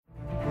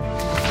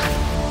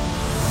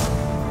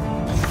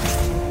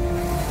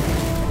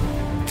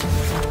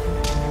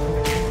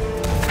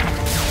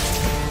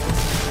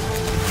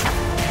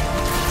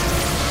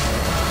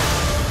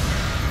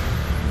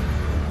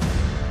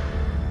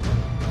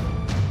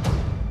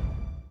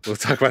We'll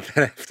talk about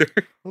that after.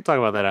 We'll talk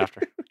about that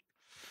after.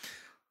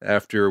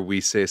 After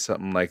we say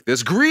something like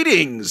this.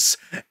 Greetings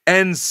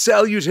and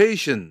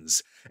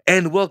salutations,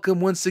 and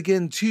welcome once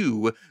again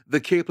to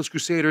the Capeless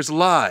Crusaders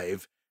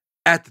live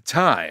at the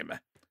time.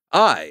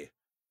 I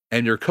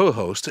am your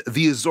co-host,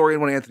 the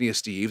Azorian one, Anthony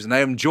Steves, and I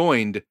am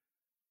joined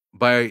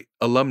by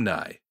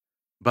alumni,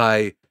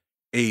 by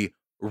a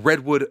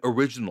Redwood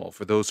original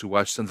for those who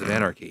watch Sons of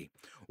Anarchy,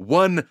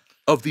 one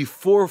of the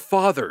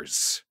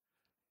forefathers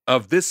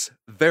of this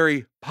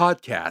very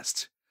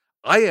podcast.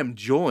 I am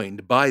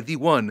joined by the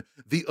one,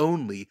 the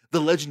only, the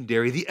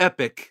legendary, the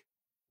epic.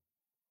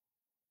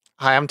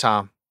 Hi, I'm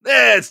Tom.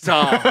 It's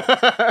Tom.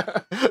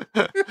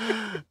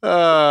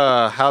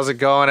 How's it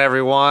going,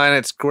 everyone?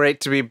 It's great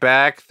to be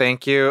back.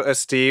 Thank you,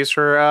 Steves,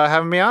 for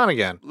having me on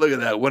again. Look at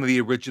that. One of the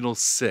original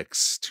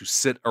 6 to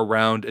sit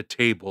around a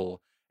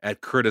table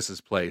at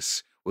Curtis's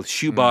place with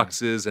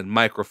shoeboxes and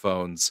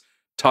microphones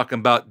talking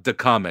about the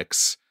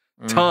comics.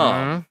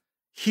 Tom,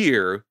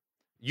 here,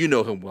 you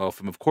know him well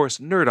from, of course,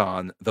 Nerd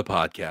On, the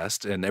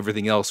podcast, and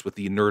everything else with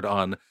the Nerd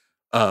On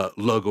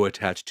logo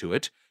attached to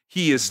it.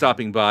 He is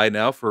stopping by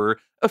now for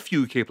a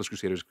few Capeless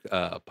Crusaders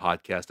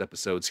podcast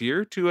episodes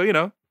here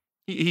to,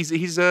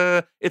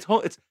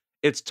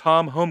 it's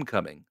Tom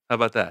Homecoming. How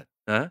about that?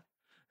 Huh?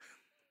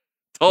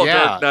 Tall,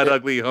 dark, not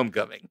ugly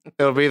homecoming.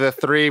 It'll be the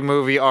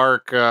 3-movie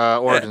arc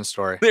origin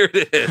story. There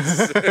it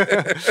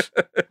is.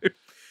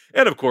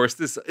 And of course,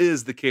 this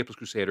is the Capeless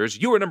Crusaders,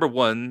 your number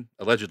one,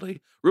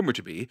 allegedly, rumored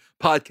to be,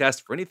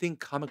 podcast for anything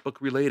comic book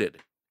related.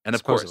 And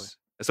of course,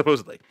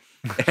 supposedly.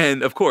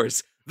 And of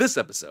course, this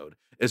episode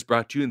is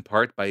brought to you in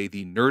part by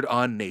the Nerd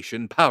On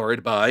Nation,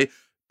 powered by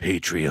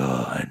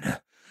Patreon.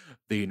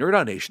 The Nerd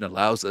On Nation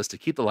allows us to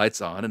keep the lights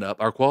on and up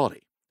our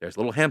quality. There's a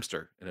little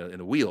hamster in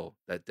a wheel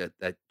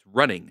that's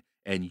running,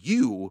 and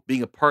you,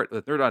 being a part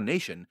of the Nerd On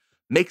Nation,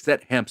 makes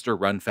that hamster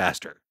run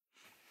faster.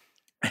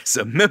 As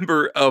a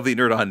member of the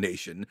Nerd On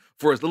Nation,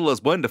 for as little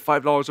as $1 to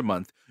 $5 a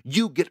month,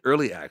 you get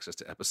early access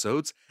to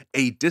episodes,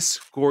 a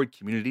Discord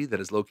community that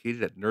is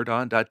located at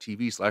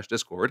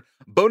nerdon.tv/Discord,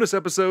 bonus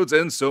episodes,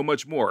 and so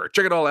much more.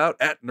 Check it all out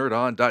at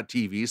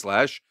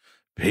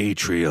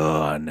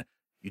nerdon.tv/Patreon.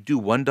 You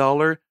do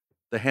 $1,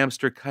 the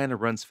hamster kind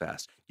of runs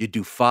fast. You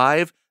do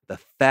 $5, the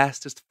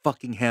fastest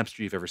fucking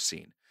hamster you've ever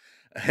seen.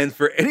 And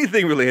for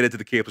anything related to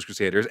the Capeless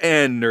Crusaders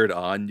and Nerd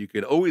On, you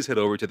can always head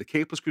over to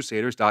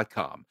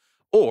thecapelesscrusaders.com.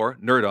 or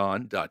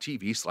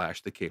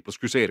nerdon.tv/The Capeless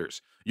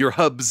Crusaders, your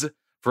hubs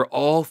for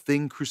all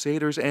thing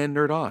Crusaders and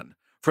Nerd On.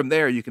 From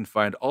there, you can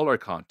find all our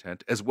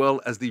content, as well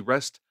as the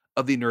rest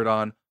of the Nerd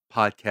On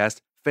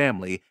podcast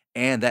family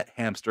and that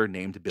hamster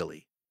named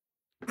Billy.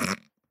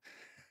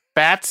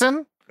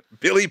 Batson?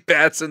 Billy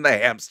Batson the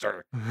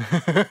hamster.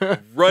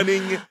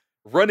 running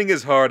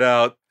his heart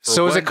out.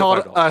 So is it called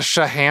a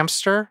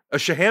shahamster? A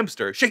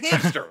shahamster.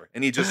 Shahamster!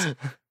 And he just...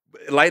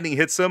 lightning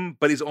hits him,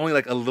 but he's only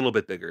like a little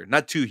bit bigger.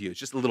 Not too huge,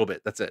 just a little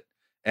bit. That's it.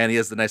 And he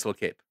has the nice little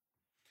cape.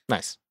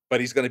 Nice. But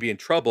he's going to be in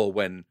trouble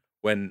when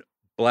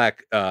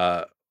Black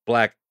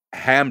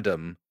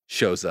Hamdom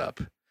shows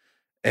up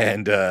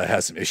and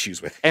has some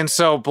issues with him. And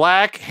so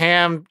Black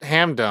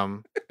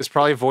Hamdom is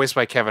probably voiced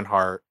by Kevin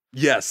Hart.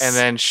 Yes. And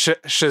then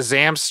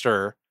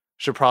Shazamster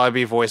should probably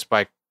be voiced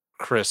by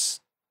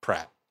Chris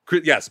Pratt.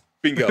 Yes.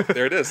 Bingo.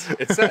 There it is.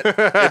 It's set.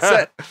 It's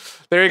set.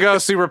 There you go,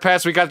 Super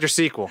Pets. We got your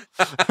sequel.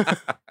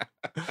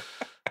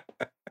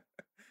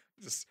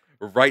 Just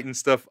writing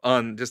stuff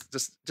on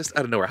just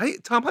out of nowhere.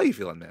 Tom, how you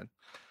feeling, man?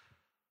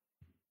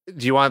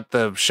 Do you want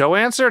the show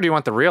answer or do you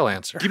want the real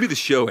answer? Give me the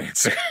show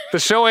answer. The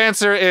show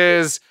answer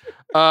is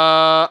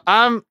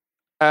I'm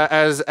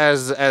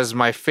as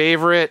my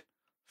favorite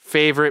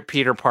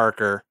Peter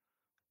Parker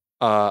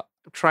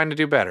trying to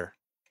do better.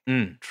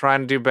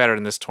 Trying to do better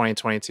in this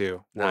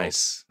 2022.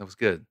 Nice. That was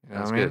good.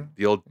 That was good.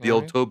 The old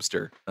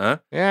Tobster, huh?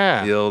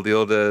 Yeah. The old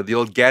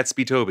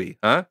Gatsby Toby,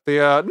 huh?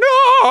 The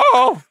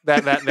no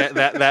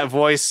that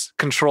voice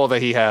control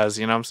that he has.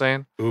 You know what I'm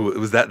saying? Ooh, it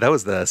was that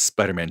was the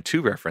Spider-Man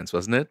 2 reference,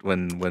 wasn't it?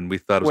 When we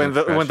thought it was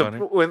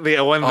when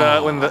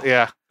the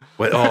yeah.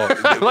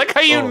 I like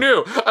how you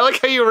knew. I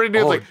like how you already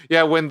knew. Like,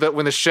 yeah, when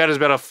the shed is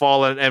about to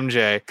fall on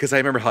MJ. Because I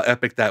remember how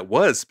epic that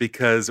was.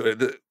 Because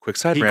quick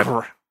side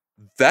rant.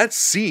 That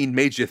scene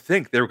made you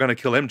think they were going to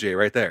kill MJ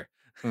right there.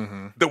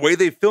 Mm-hmm. The way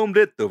they filmed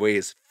it, the way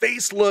his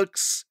face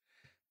looks,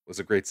 was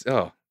a great.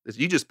 Oh,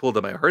 you just pulled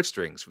at my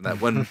heartstrings from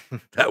that one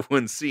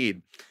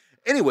scene.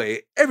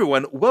 Anyway,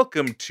 everyone,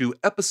 welcome to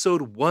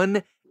episode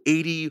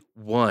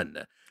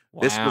 181.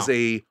 Wow. This was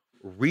a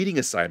reading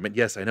assignment.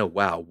 Yes, I know.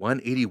 Wow,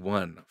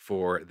 181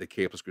 for the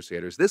Capeless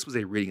Crusaders. This was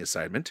a reading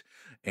assignment,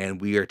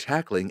 and we are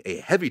tackling a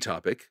heavy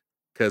topic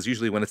because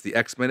usually when it's the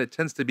X-Men, it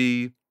tends to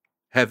be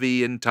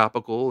heavy and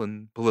topical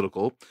and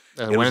political.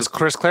 And when it's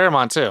Chris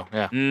Claremont too,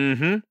 yeah.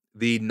 Mm-hmm.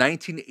 The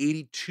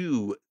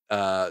 1982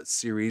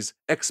 series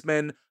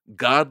X-Men: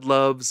 God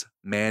Loves,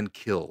 Man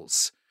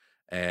Kills,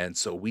 and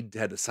so we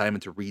had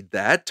assignment to read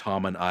that.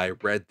 Tom and I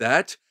read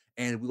that,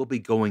 and we'll be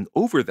going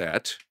over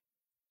that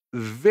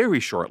very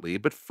shortly.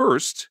 But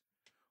first,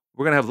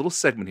 we're gonna have a little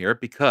segment here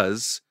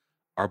because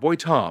our boy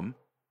Tom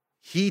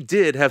he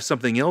did have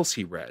something else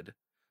he read.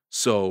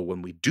 So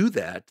when we do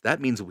that,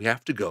 that means we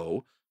have to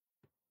go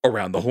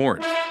around the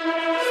horn.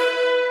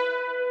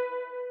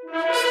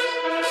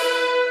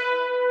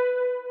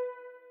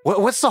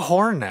 What's the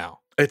horn now?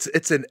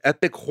 It's an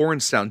epic horn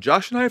sound.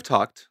 Josh and I have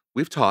talked.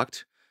 We've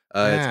talked.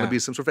 It's going to be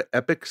some sort of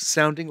epic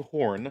sounding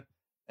horn,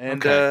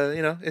 and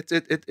you know, we're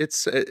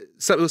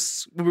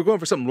going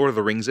for something Lord of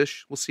the Rings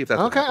ish. We'll see if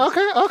that's okay. I like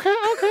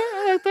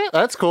that.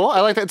 That's cool. I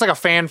like that. It's like a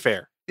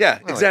fanfare. Yeah,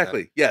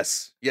 exactly. Like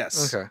yes.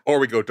 Okay. Or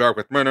we go dark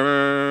with.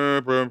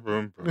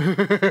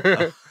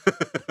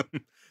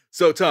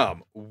 So,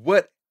 Tom,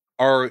 what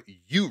are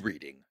you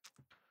reading?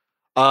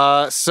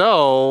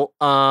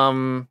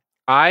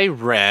 I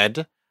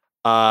read,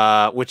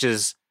 which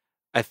is,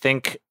 I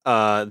think,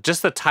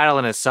 just the title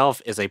in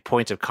itself is a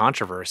point of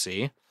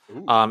controversy.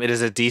 It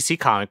is a DC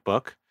comic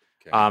book.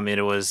 Okay.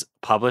 It was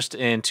published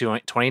in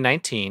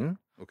 2019,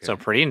 so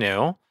pretty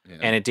new,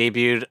 and it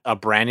debuted a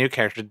brand new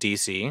character,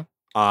 DC,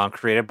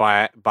 created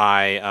by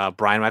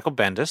Brian Michael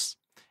Bendis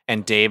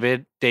and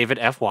David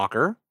F.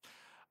 Walker.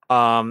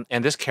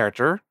 And this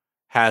character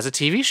has a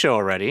TV show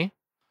already,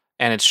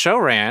 and it's show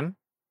ran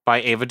by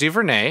Ava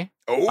DuVernay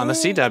on the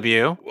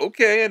CW.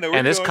 Okay, I know.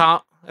 And this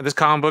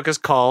comic book is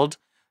called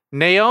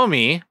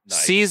Naomi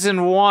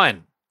Season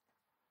 1.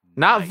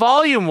 Not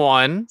Volume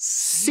 1,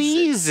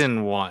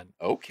 Season 1.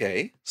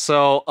 Okay.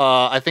 So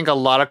I think a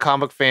lot of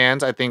comic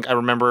fans, I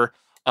remember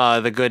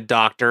The Good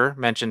Doctor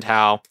mentioned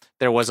how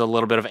there was a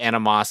little bit of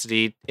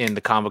animosity in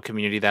the comic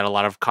community that a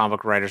lot of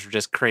comic writers were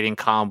just creating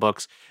comic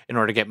books in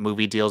order to get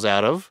movie deals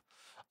out of.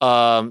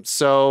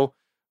 So,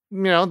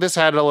 you know, this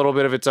had a little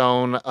bit of its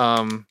own,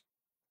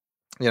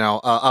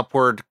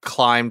 upward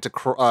climb to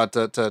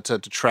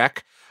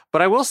trek.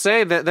 But I will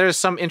say that there's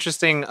some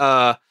interesting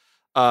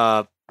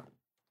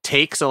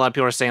takes. A lot of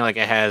people are saying like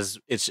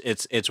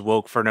it's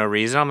woke for no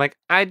reason. I'm like,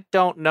 I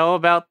don't know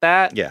about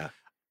that. Yeah.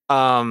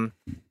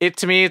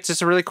 To me, it's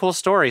just a really cool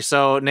story.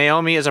 So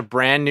Naomi is a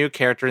brand new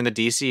character in the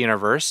DC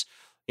universe.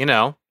 You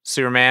know,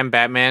 Superman,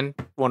 Batman,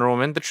 Wonder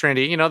Woman, the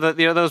Trinity. You know,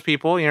 those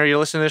people. You know, you're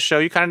listening to this show,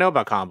 you kind of know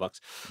about comic books.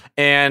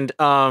 And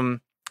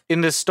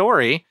in this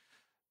story,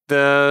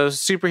 the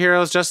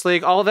superheroes, Justice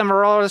League, all of them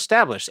are all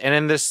established. And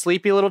in this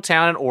sleepy little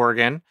town in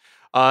Oregon,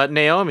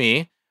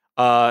 Naomi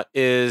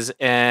is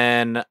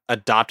an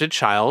adopted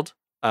child,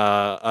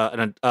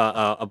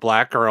 a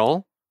black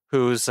girl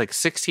who's like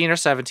 16 or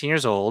 17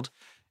 years old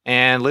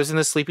and lives in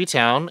this sleepy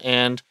town.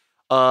 And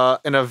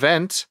an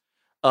event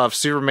of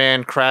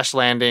Superman crash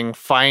landing,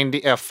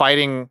 fighting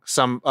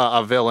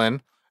a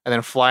villain, and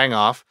then flying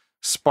off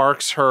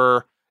sparks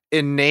her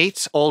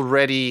innate,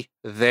 already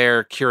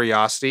there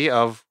curiosity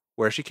of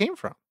where she came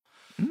from.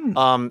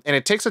 And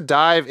it takes a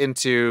dive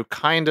into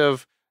kind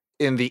of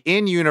in the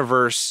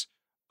in-universe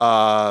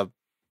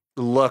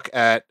look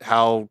at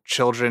how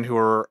children who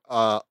are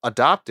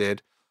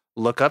adopted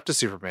look up to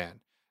Superman.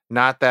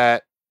 Not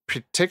that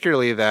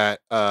particularly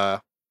that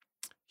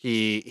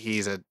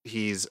he's a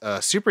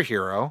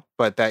superhero,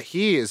 but that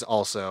he is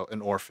also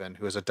an orphan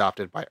who is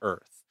adopted by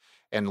Earth,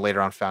 and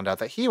later on found out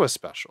that he was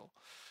special.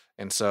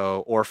 And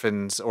so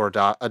orphans or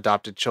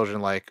adopted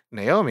children like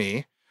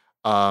Naomi,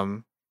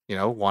 want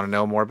to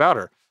know more about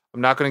her.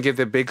 I'm not going to give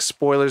the big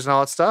spoilers and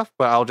all that stuff,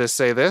 but I'll just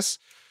say this: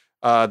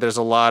 there's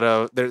a lot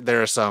of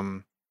there's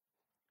some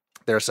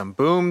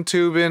boom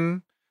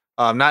tubing,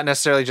 not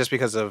necessarily just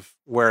because of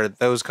where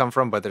those come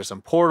from, but there's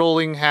some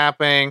portaling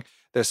happening.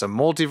 There's some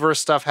multiverse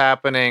stuff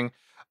happening.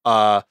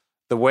 The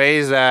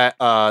ways that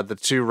the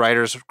two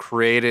writers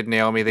created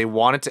Naomi, they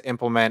wanted to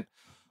implement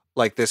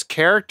like this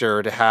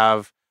character to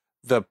have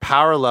the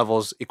power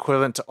levels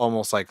equivalent to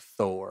almost like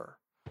Thor.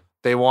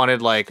 They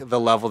wanted like the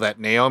level that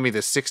Naomi, the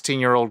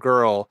 16-year-old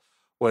girl,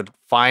 would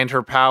find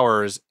her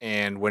powers,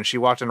 and when she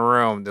walked in a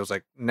room, there was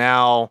like,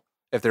 now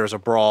if there was a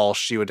brawl,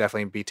 she would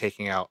definitely be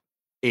taking out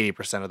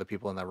 80% of the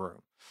people in that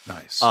room.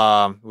 Nice.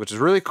 Which is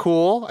really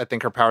cool. I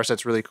think her power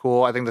set's really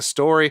cool. I think the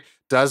story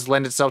does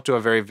lend itself to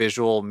a very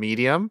visual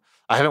medium.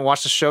 I haven't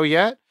watched the show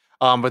yet,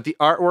 but the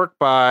artwork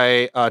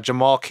by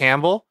Jamal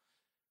Campbell,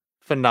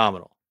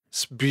 phenomenal.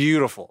 It's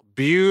beautiful,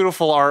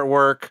 beautiful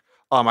artwork.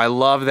 I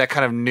love that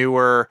kind of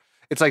newer,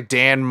 it's like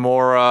Dan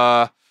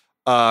Mora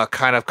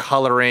kind of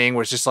coloring,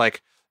 where it's just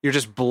like you're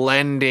just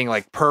blending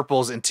like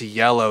purples into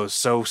yellows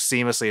so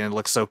seamlessly, and it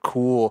looks so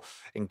cool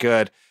and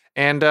good.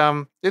 And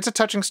it's a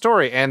touching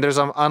story, and there's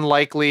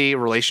unlikely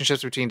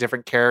relationships between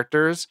different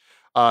characters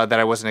that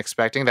I wasn't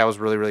expecting. That was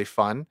really, really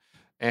fun,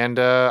 and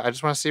I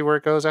just want to see where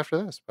it goes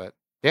after this. But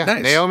yeah,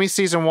 nice. Naomi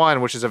Season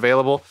 1, which is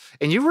available,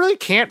 and you really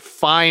can't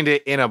find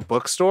it in a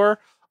bookstore.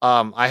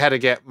 I had to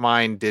get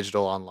mine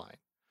digital online.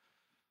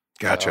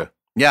 Gotcha. So,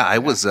 yeah, I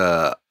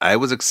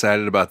was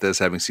excited about this,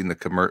 having seen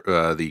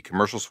the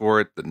commercials for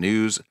it, the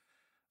news.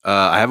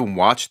 I haven't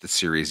watched the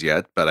series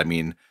yet, but I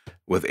mean,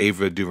 with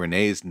Ava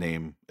DuVernay's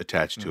name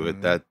attached to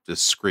it, that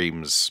just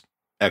screams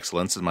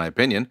excellence, in my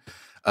opinion.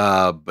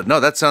 But no,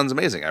 that sounds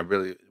amazing. I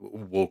really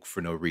woke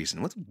for no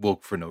reason. What's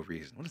woke for no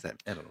reason? What does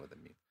that? I don't know what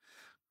that means.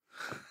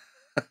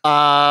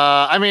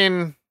 I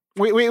mean,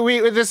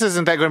 We this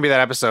isn't that going to be that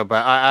episode,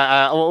 but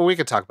well, we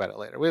could talk about it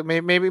later.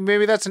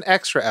 Maybe that's an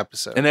extra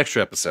episode. An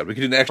extra episode. We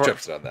could do an extra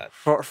episode on that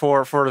for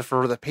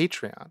the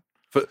Patreon.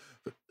 For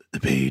the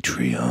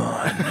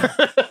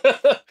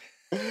Patreon.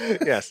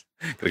 Yes,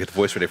 gotta get the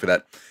voice ready for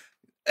that.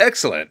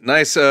 Excellent,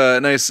 nice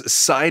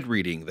side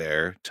reading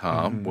there,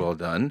 Tom. Mm-hmm. Well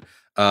done.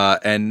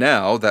 And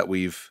now that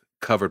we've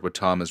covered what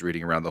Tom is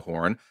reading around the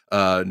horn,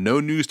 no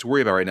news to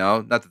worry about right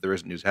now. Not that there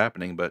isn't news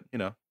happening, but you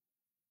know,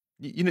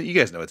 you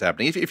guys know what's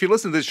happening. If you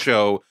listen to this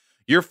show,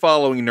 you're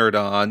following Nerd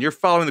On, you're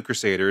following the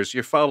Crusaders,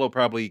 you follow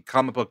probably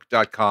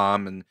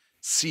comicbook.com and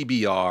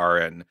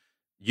CBR, and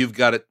you've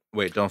got it.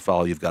 Wait, don't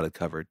follow. You've got it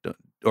covered.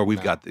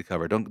 We've got it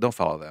covered. Don't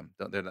follow them.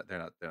 They're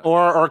not.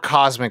 Or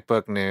Cosmic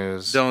Book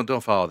News.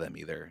 Don't follow them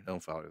either.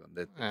 Don't follow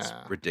them. That's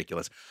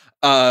ridiculous.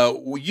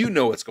 You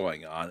know what's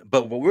going on.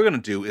 But what we're gonna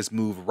do is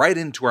move right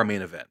into our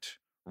main event,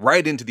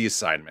 right into the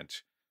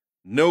assignment.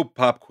 No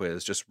pop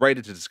quiz, just right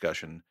into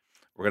discussion.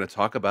 We're gonna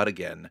talk about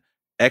again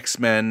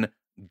X-Men: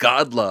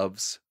 God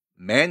Loves,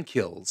 Man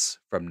Kills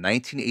from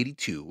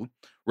 1982,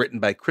 written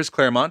by Chris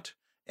Claremont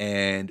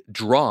and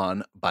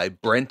drawn by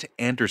Brent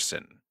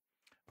Anderson.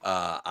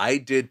 I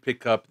did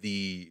pick up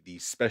the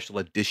special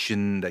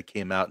edition that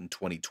came out in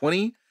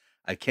 2020.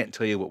 I can't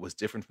tell you what was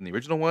different from the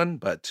original one,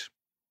 but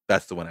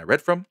that's the one I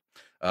read from.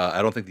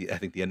 I think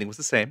the ending was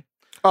the same.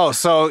 Oh,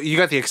 so you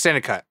got the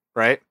extended cut,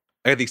 right?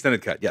 I got the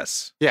extended cut,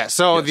 yes. Yeah,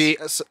 so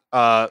yes.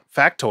 The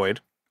factoid.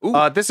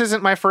 This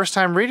isn't my first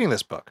time reading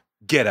this book.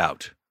 Get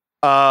out.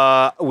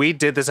 We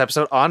did this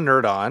episode on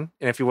Nerd On,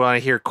 and if you want to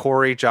hear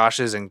Corey,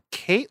 Josh's, and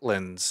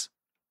Caitlin's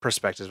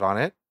perspective on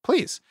it,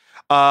 please.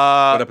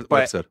 What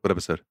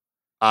episode?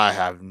 I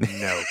have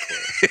no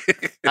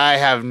clue. I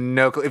have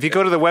no clue. If you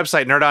go to the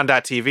website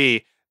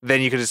nerdon.tv,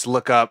 then you can just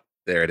look up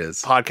there it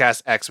is.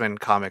 Podcast X-Men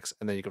comics,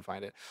 and then you can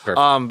find it.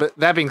 Perfect. But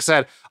that being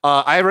said,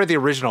 I read the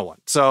original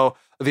one. So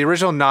the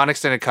original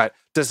non-extended cut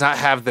does not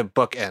have the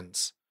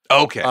bookends.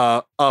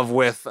 Okay.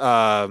 With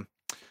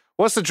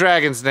what's the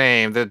dragon's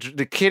name?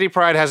 The Kitty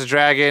Pryde has a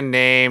dragon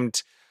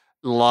named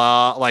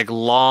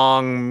Longmere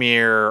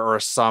or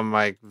something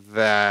like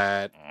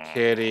that.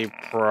 Kitty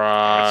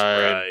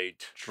Pryde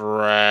right.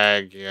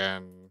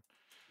 Dragon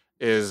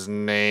is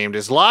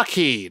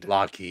Lockheed.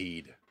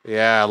 Lockheed.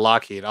 Yeah,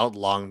 Lockheed. Out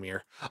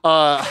Longmere.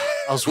 I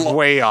was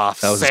way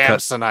off.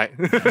 Samsonite.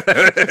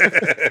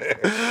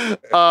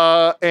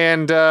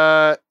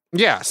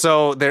 Yeah,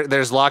 so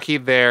there's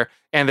Lockheed there,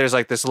 and there's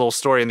like this little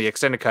story in the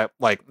extended cut,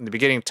 like in the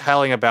beginning,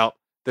 telling about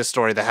this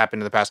story that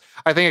happened in the past.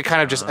 I think it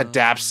kind of just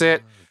adapts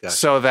it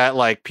so that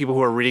like people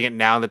who are reading it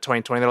now in the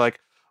 2020, they're like,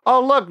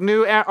 oh, look,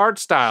 new art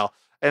style.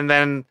 And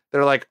then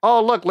they're like,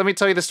 oh, look, let me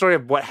tell you the story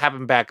of what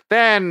happened back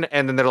then.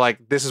 And then they're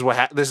like, this is what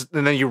happened.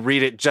 And then you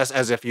read it just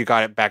as if you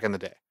got it back in the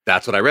day.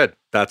 That's what I read.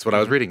 That's what I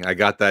was reading. I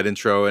got that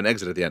intro and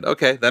exit at the end.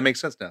 Okay, that makes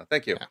sense now.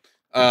 Thank you.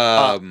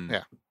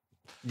 Yeah.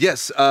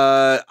 Yes,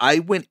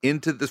 I went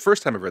into the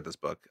first time I read this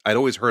book. I'd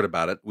always heard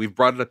about it. We've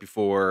brought it up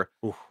before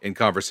in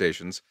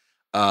conversations.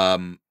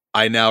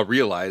 I now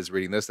realize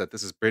reading this that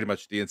this is pretty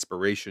much the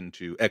inspiration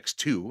to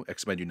X2,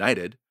 X-Men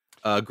United.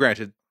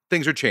 Granted,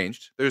 things are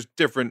changed. There's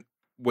different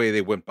way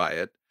they went by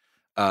it,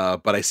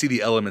 but I see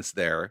the elements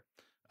there.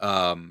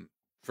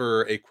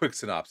 For a quick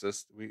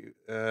synopsis,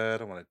 I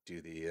don't want to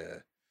do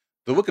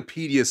the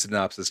Wikipedia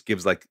synopsis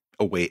gives like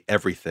away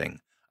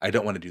everything. I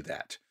don't want to do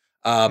that.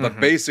 But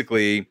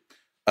basically,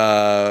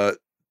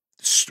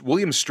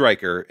 William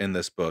Stryker in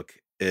this book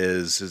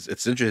is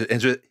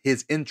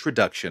his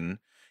introduction.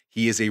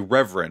 He is a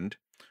reverend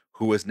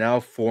who has now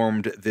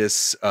formed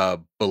this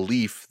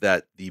belief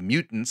that the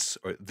mutants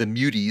or the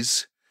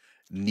muties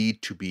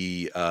need to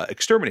be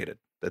exterminated,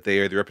 that they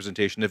are the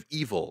representation of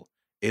evil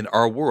in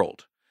our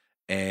world.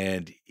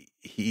 And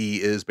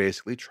he is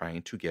basically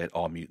trying to get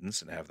all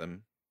mutants and have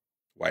them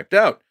wiped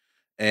out.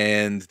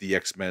 And the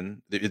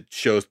X-Men, it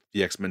shows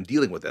the X-Men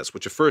dealing with this,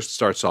 which at first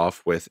starts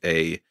off with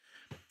a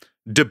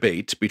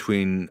debate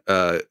between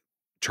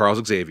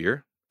Charles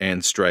Xavier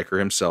and Stryker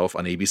himself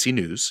on ABC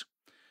News.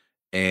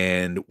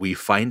 And we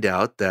find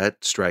out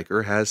that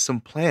Stryker has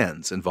some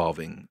plans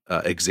involving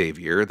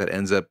Xavier that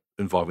ends up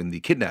involving the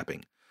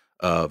kidnapping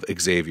of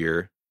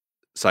Xavier,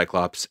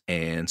 Cyclops,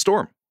 and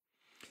Storm.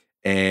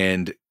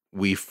 And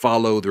we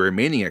follow the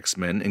remaining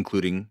X-Men,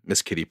 including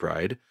Miss Kitty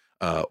Pryde,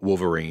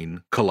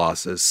 Wolverine,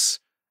 Colossus,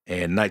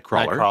 and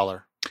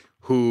Nightcrawler,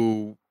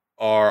 who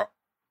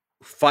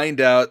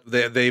find out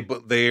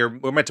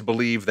we're meant to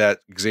believe that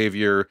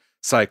Xavier,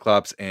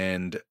 Cyclops,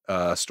 and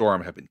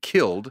Storm have been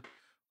killed.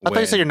 I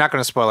thought you said you're not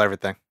going to spoil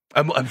everything.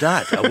 I'm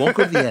not. I won't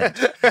go to the end.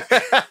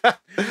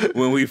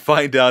 When we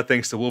find out,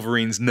 thanks to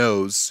Wolverine's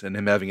nose and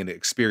him having an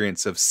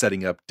experience of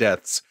setting up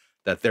deaths,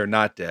 that they're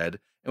not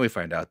dead, and we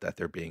find out that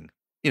they're being,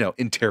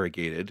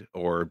 interrogated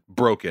or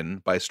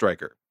broken by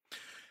Stryker.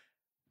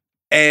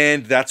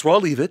 And that's where I'll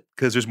leave it,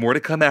 because there's more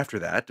to come after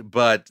that.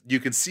 But you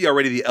can see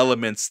already the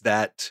elements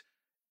that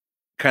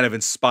kind of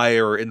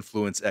inspire or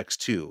influence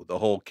X2. The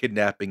whole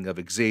kidnapping of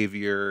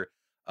Xavier,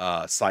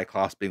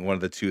 Cyclops being one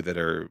of the two that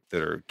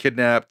are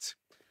kidnapped.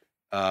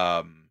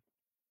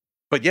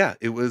 But yeah,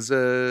 it was.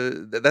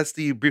 That's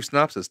the brief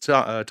synopsis.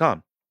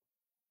 Tom.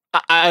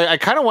 I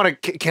kind of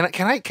want to. Can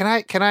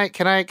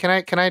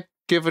I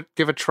give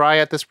a try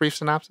at this brief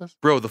synopsis?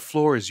 Bro, the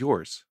floor is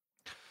yours.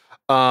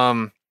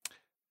 Young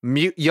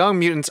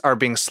mutants are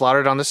being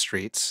slaughtered on the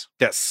streets.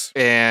 Yes.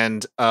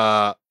 And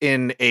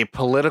in a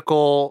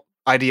political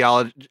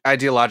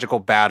ideological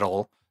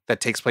battle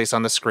that takes place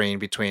on the screen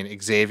between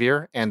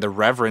Xavier and the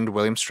Reverend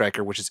William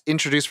Stryker, which is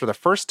introduced for the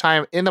first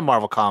time in the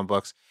Marvel comic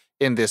books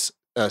in this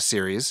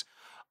series,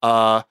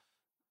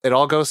 it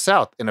all goes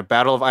south in a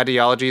battle of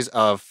ideologies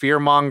of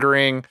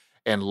fear-mongering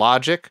and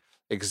logic.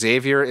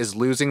 Xavier is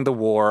losing the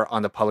war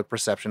on the public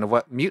perception of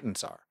what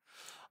mutants are.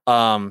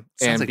 Sounds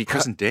like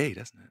present day,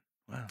 doesn't it?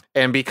 Wow.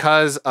 And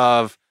because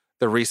of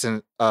the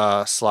recent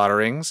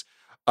slaughterings,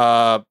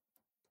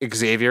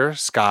 Xavier,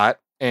 Scott,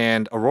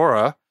 and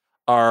Aurora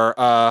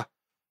are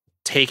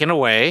taken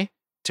away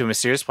to a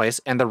mysterious place,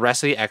 and the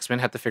rest of the X-Men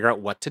have to figure out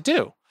what to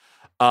do.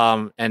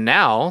 And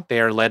now they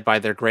are led by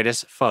their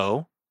greatest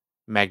foe,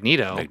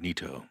 Magneto,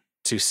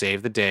 to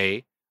save the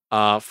day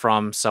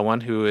from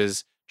someone who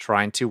is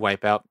trying to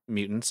wipe out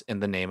mutants in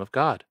the name of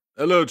God.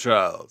 Hello,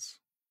 Charles.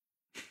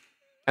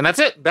 And that's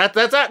it.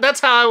 That's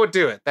how I would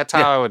do it. That's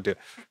how I would do it.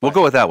 We'll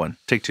go with that one.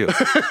 Take two.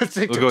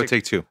 We'll go with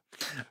take two.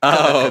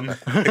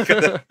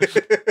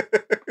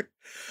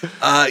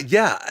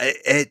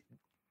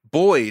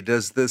 Boy,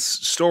 does this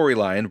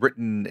storyline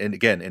written in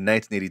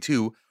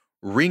 1982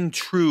 ring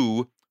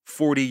true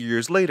 40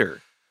 years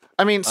later.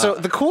 I mean, so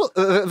the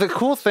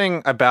cool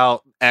thing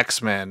about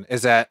X-Men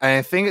is that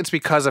I think it's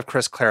because of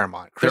Chris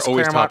Claremont. They're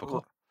always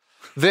topical.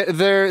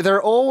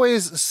 They're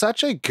always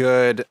such a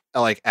good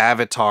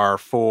avatar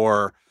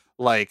for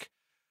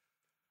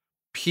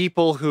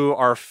people who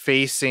are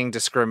facing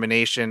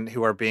discrimination,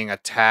 who are being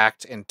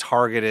attacked and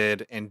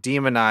targeted and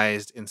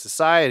demonized in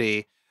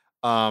society,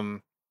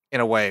 in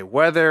a way,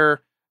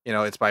 whether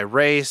it's by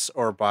race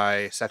or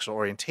by sexual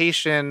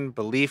orientation,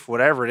 belief,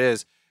 whatever it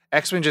is.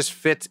 X-Men just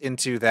fits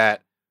into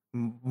that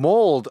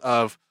mold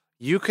of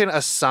you can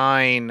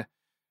assign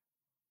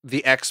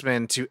the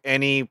X-Men to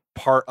any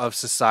part of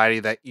society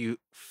that you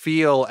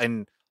feel,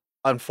 and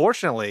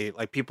unfortunately,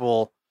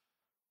 people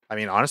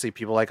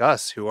like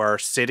us who are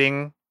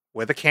sitting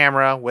with a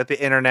camera, with the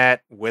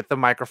internet, with the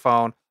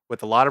microphone,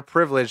 with a lot of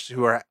privilege,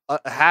 who are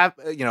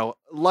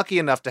lucky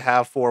enough to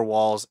have four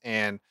walls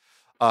and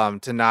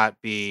to not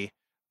be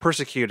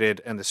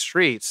persecuted in the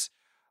streets.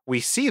 We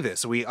see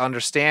this. We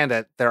understand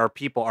that there are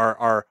people,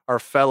 our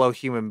fellow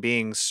human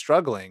beings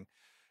struggling.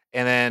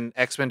 And then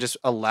X-Men just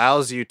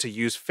allows you to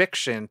use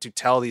fiction to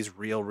tell these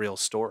real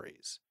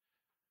stories.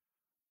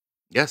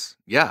 Yes.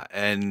 Yeah.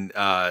 And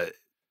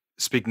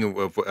speaking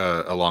of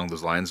along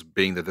those lines,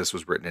 being that this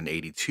was written in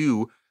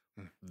 82,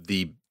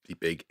 the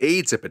big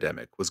AIDS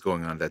epidemic was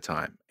going on at that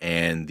time.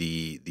 And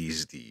the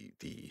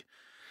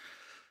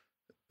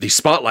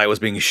spotlight was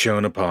being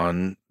shown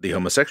upon the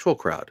homosexual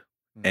crowd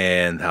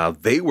and how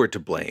they were to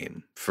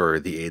blame for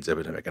the AIDS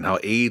epidemic and how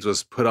AIDS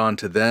was put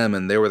onto them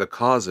and they were the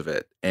cause of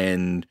it.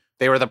 And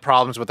they were the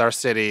problems with our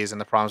cities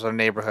and the problems with our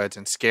neighborhoods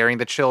and scaring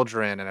the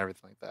children and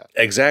everything like that.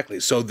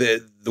 Exactly. So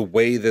the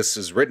way this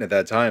is written at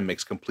that time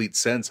makes complete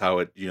sense. How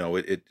it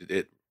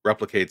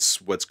replicates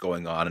what's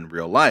going on in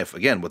real life.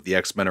 Again, what the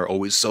X-Men are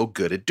always so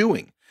good at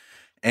doing.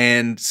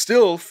 And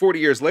still, 40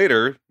 years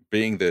later,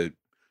 being the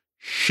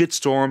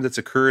shitstorm that's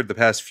occurred the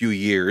past few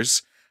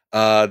years,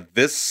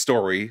 this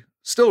story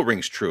still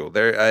rings true.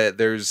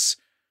 There's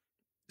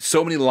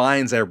so many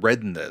lines I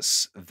read in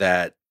this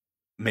that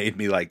made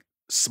me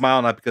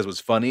smile, not because it was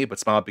funny, but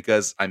smile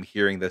because I'm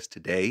hearing this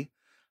today.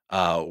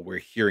 We're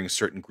hearing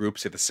certain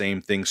groups say the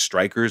same thing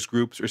Stryker's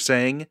groups are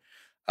saying,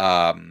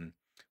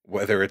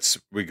 whether it's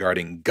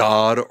regarding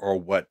God or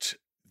what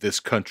this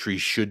country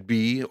should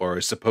be or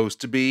is supposed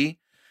to be.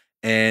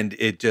 And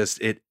it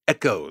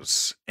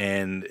echoes,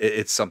 and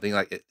it's something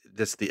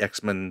that's the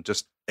X-Men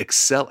just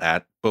excel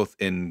at, both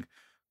in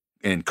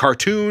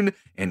cartoon,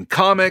 in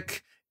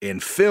comic, in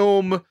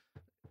film,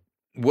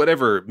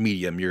 whatever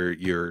medium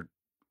you're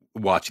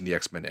watching the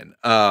X-Men in.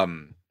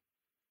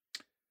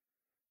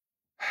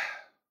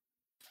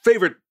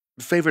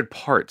 Favorite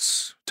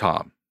parts,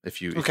 Tom,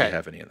 if you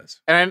have any of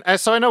this. And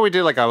so I know we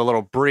did a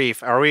little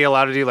brief. Are we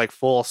allowed to do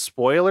full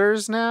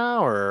spoilers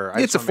now, or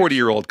it's a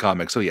 40-year-old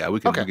comic, so yeah,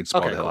 we can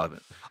spoil the hell out of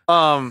it.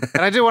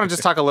 And I do want to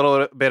just talk a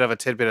little bit of a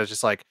tidbit of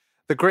just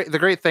the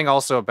great thing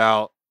also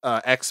about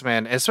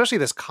X-Men, especially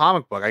this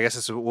comic book. I guess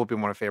this will be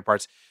one of my favorite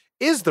parts,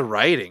 is the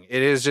writing.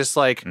 It is just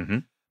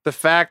the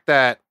fact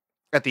that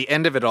at the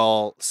end of it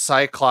all,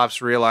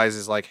 Cyclops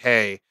realizes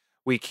hey,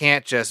 we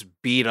can't just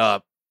beat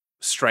up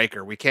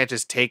Stryker. We can't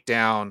just take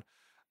down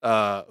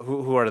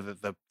who are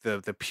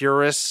the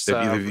purists.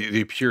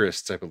 The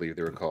purists, I believe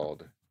they were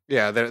called.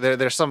 Yeah,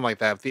 they're something like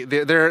that.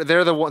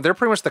 They're the one. They're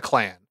pretty much the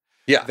Klan.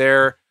 Yeah,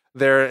 they're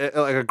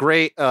a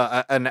great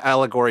an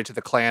allegory to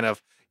the Klan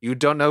of, you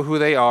don't know who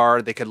they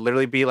are. They could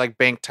literally be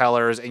bank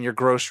tellers and your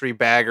grocery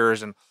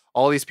baggers and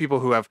all these people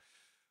who have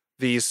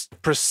these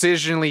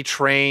precisionally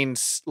trained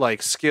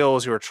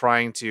skills, who are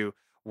trying to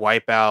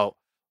wipe out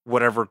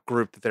whatever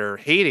group that they're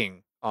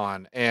hating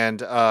on.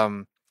 And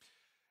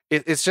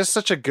it's just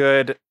such a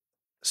good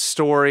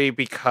story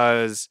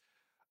because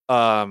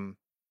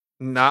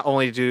not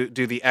only do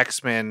the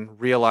X-Men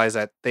realize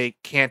that they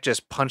can't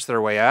just punch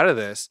their way out of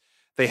this,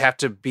 they have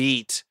to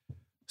beat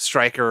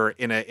Stryker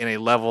in a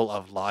level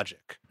of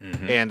logic.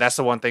 And that's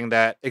the one thing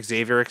that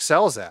Xavier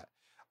excels at.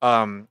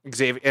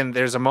 Xavier, and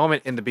there's a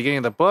moment in the beginning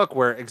of the book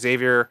where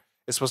Xavier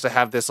is supposed to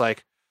have this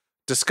like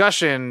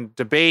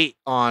debate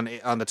on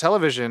the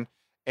television,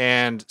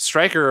 and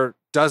Stryker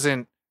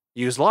doesn't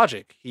use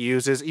logic. He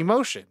uses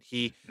emotion.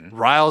 He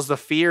riles the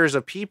fears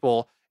of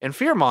people and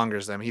fear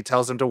mongers them. He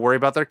tells them to worry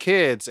about their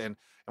kids and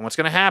what's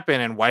going to happen,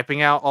 and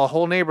wiping out a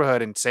whole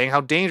neighborhood and saying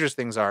how dangerous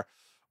things are,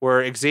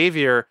 where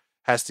Xavier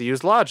has to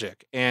use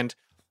logic. And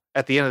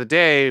at the end of the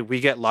day, we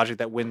get logic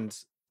that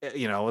wins.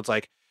 It's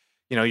like,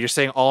 you're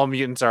saying all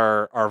mutants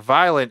are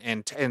violent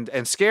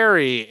and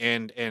scary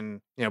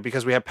and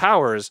because we have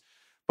powers.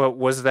 But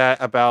was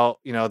that about,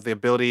 the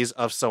abilities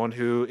of someone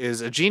who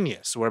is a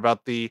genius? What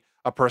about a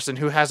person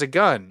who has a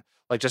gun?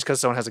 Like, just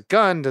because someone has a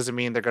gun doesn't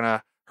mean they're going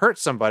to hurt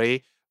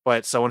somebody,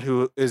 but someone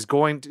who is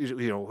going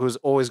to, who's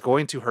always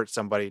going to hurt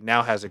somebody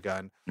now has a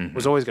gun,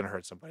 was always going to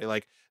hurt somebody.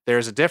 Like,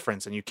 there's a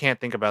difference, and you can't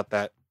think about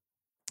that,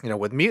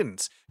 with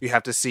mutants. You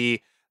have to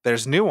see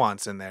there's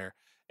nuance in there,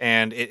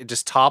 and it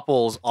just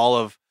topples all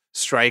of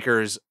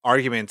Stryker's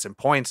arguments and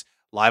points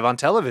live on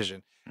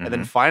television. And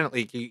then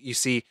finally you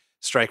see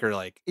Stryker,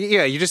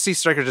 you just see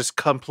Stryker just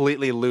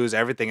completely lose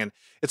everything. And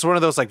it's one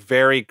of those like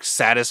very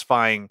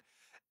satisfying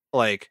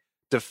like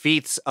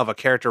defeats of a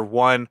character.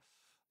 One,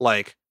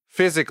 like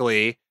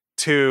physically,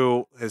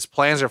 two, his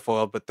plans are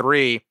foiled, but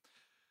three,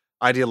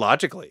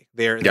 ideologically,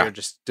 they're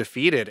just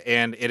defeated.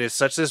 And it is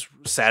such this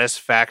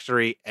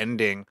satisfactory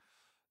ending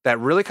that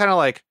really kind of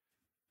like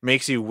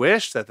makes you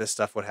wish that this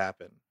stuff would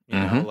happen. You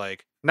know,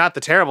 like not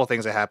the terrible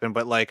things that happen,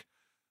 but like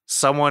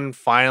someone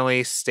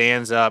finally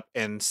stands up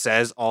and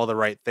says all the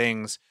right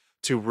things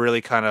to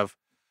really kind of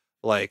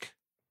like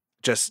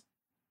just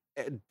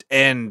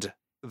end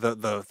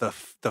the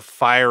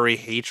fiery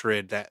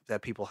hatred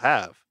that people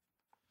have.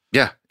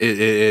 Yeah,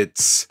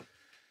 it's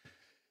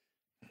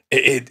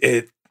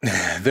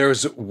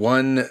there's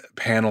one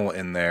panel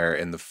in there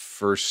in the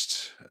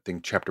first, I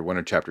think chapter 1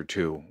 or chapter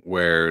 2,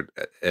 where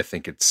I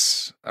think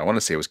I want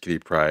to say it was Kitty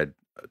Pryde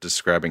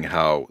describing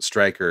how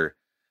Stryker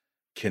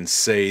can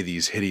say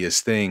these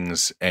hideous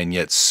things and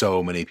yet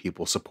so many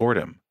people support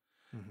him.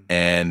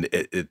 And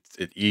it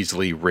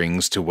easily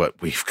rings to what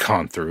we've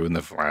gone through in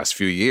the last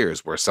few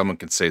years, where someone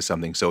can say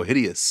something so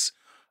hideous,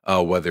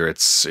 whether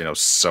it's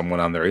someone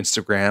on their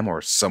Instagram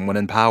or someone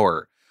in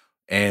power,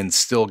 and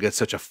still get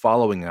such a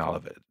following out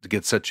of it, to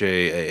get such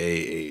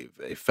a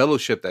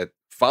fellowship that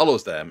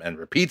follows them and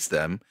repeats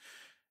them.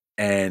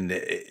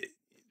 And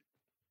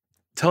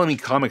telling me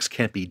comics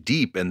can't be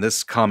deep, and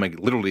this comic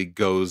literally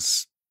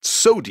goes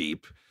so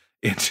deep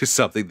into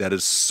something that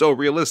is so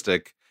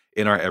realistic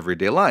in our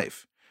everyday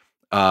life.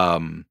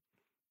 God,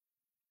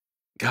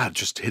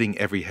 just hitting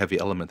every heavy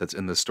element that's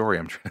in this story.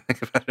 I'm trying to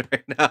think about it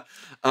right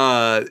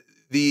now.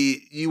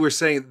 You were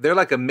saying they're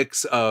like a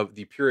mix of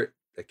the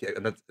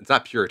it's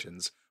not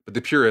Puritans, but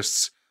the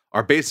purists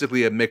are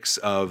basically a mix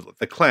of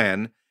the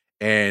Klan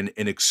and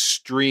an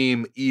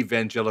extreme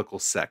evangelical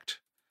sect,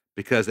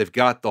 because they've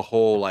got the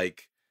whole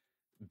like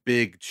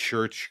big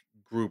church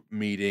group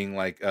meeting,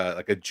 like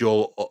a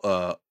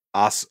Joel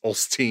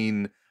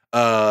Osteen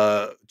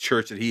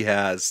church that he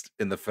has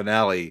in the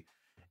finale,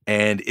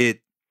 and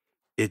it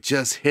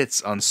just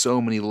hits on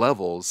so many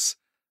levels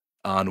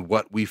on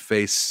what we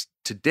face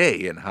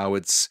today, and how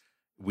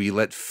we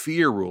let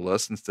fear rule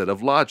us instead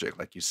of logic,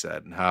 like you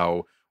said, and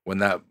how when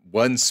that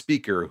one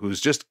speaker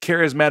who's just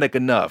charismatic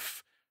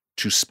enough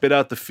to spit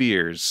out the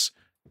fears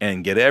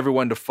and get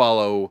everyone to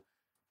follow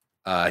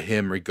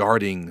him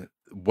regarding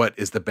what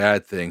is the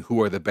bad thing,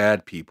 who are the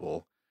bad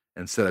people,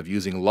 instead of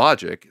using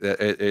logic,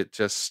 it's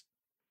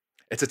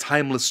a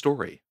timeless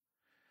story.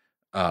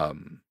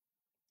 And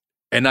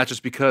not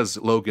just because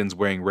Logan's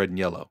wearing red and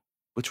yellow,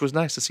 which was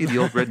nice to see the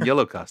old red and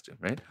yellow costume,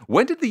 right?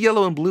 When did the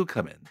yellow and blue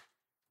come in?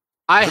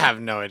 I have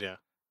no idea.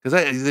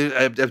 Because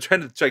I'm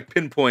trying to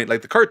pinpoint,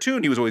 like the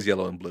cartoon, he was always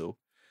yellow and blue.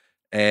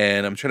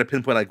 And I'm trying to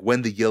pinpoint like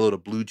when the yellow to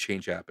blue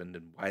change happened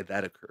and why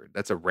that occurred.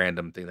 That's a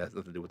random thing that has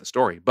nothing to do with the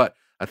story, but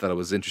I thought it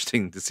was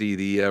interesting to see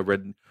the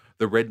red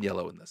and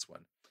yellow in this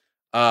one.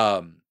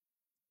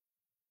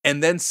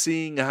 And then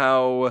seeing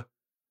how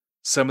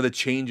some of the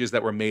changes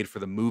that were made for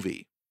the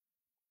movie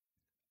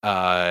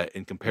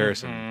in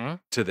comparison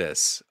to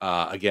this.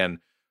 Again,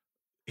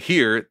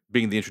 here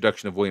being the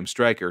introduction of William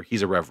Stryker,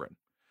 he's a reverend.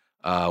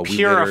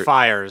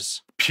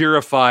 Purifiers.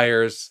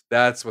 Purifiers,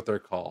 that's what they're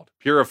called.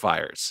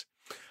 Purifiers.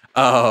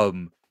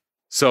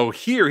 So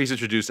here he's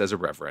introduced as a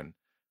reverend,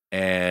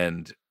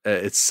 and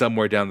it's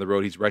somewhere down the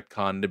road he's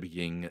retconned to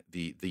being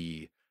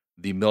the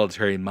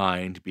military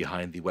mind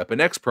behind the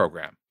Weapon X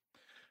program.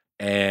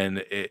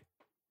 And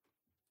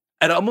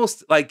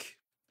almost like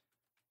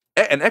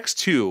an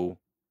X2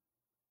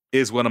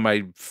 is one of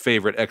my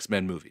favorite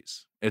X-Men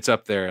movies. It's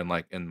up there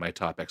in my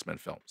top X-Men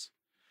films.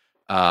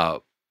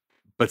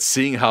 But but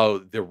seeing how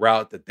the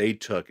route that they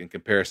took in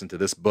comparison to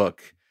this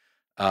book,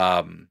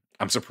 I'm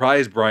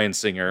surprised Bryan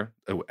Singer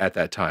at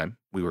that time,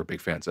 we were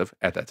big fans of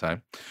at that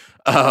time,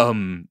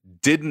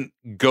 didn't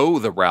go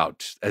the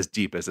route as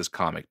deep as this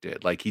comic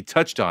did. Like, he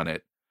touched on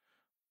it,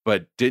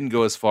 but didn't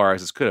go as far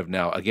as this could have.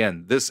 Now,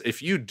 again, this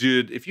if you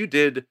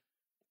did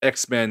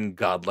X-Men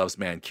God Loves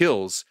Man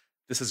Kills,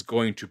 this is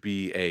going to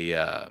be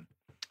a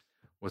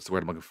what's the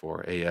word I'm looking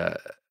for?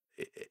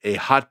 A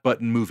hot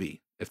button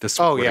movie. If this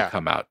were to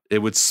come out, it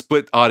would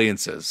split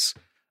audiences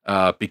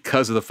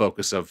because of the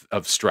focus of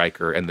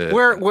Stryker and the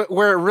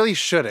where it really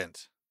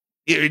shouldn't.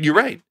 You're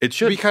right. It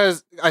should,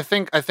 because I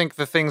think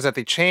the things that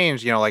they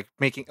changed, like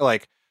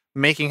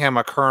making him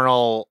a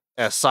colonel,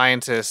 a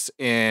scientist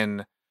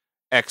in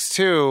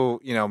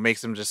X2,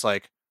 makes him just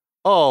like,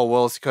 oh,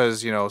 well, it's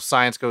because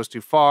science goes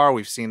too far.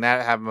 We've seen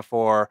that happen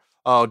before.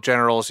 Oh,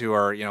 generals who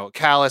are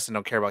callous and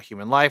don't care about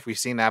human life. We've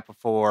seen that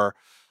before.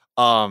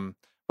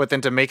 But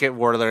then to make it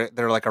where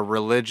they're like a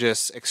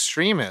religious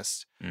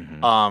extremist,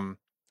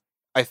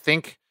 I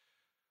think,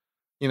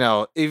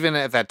 even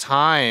at that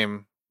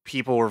time,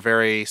 people were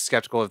very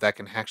skeptical if that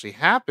can actually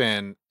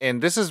happen.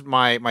 And this is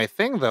my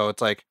thing, though.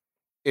 It's like,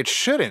 it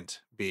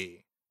shouldn't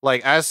be.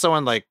 Like, as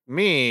someone like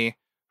me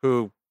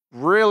who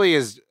really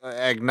is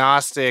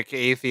agnostic,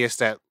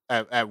 atheist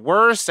at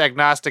worst,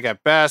 agnostic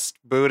at best,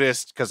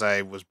 Buddhist because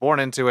I was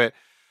born into it.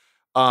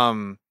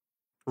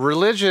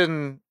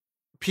 Religion,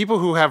 people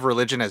who have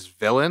religion as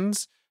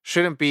villains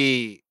shouldn't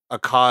be a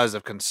cause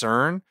of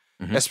concern,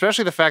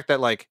 especially the fact that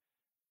like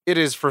it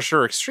is for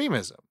sure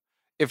extremism.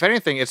 If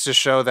anything, it's to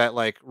show that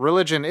like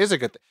religion is a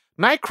good thing.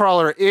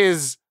 Nightcrawler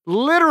is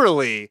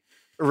literally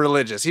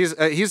religious.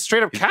 He's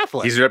straight up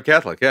Catholic. He's straight up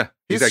Catholic. Yeah,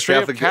 he's got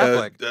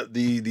Catholic.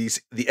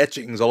 The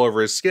etchings all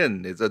over his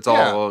skin. It's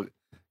all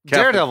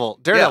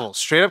Catholic. Daredevil,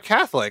 straight up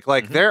Catholic.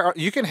 Like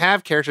you can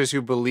have characters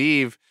who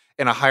believe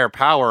in a higher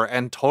power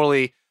and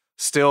totally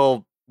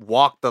still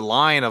walk the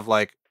line of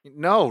like,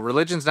 no,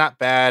 religion's not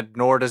bad,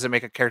 nor does it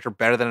make a character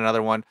better than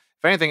another one.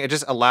 If anything, it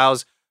just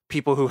allows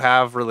people who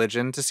have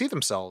religion to see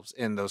themselves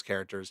in those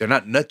characters. They're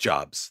not nut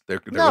jobs.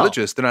 They're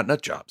religious. They're not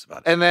nut jobs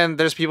about it. And then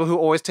there's people who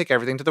always take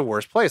everything to the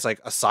worst place,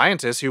 like a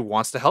scientist who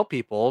wants to help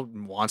people,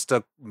 wants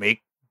to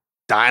make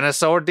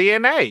dinosaur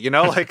DNA.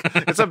 Like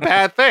it's a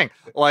bad thing.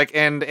 Like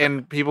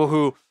and people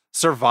who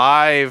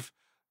survive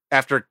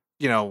after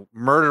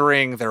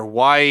murdering their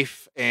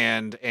wife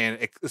and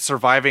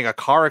surviving a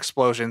car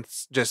explosion.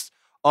 Just,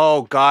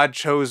 oh, God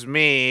chose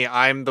me.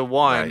 I'm the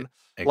one. Right.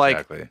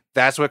 Exactly. Like,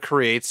 that's what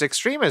creates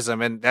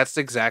extremism. And that's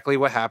exactly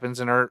what happens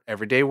in our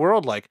everyday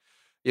world. Like,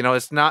 it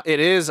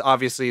is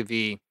obviously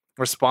the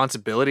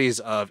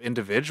responsibilities of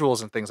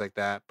individuals and things like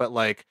that. But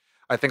like,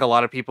 I think a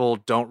lot of people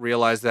don't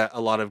realize that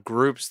a lot of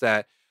groups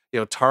that,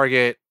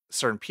 target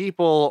certain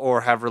people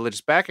or have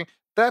religious backing,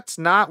 that's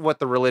not what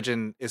the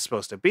religion is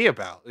supposed to be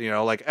about.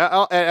 Like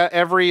at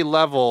every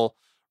level,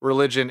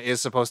 religion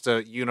is supposed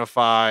to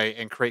unify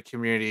and create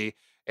community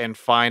and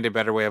find a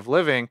better way of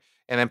living.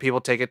 And then people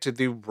take it to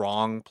the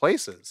wrong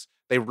places.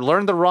 They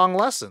learn the wrong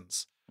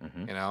lessons,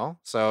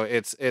 So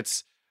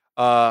it's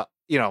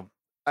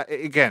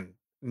again,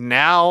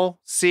 now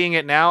seeing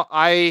it now,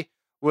 I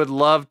would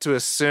love to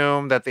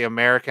assume that the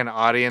American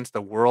audience,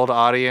 the world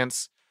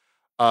audience,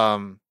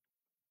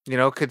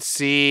 could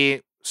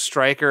see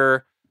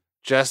Stryker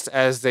just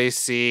as they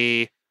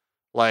see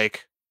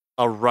like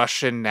a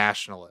Russian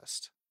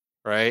nationalist,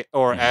 right?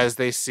 Or as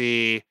they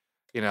see,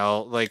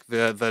 like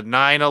the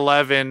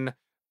 9/11,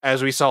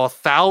 as we saw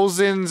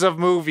thousands of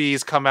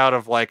movies come out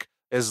of like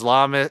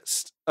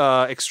Islamist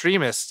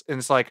extremists. And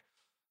it's like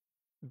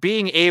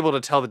being able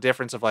to tell the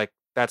difference of like,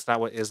 that's not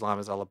what Islam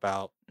is all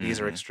about. These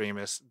are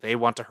extremists. They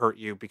want to hurt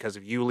you because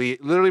if you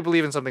literally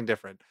believe in something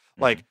different.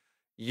 Like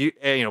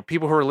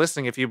people who are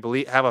listening, if you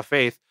have a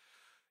faith,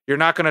 you're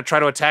not going to try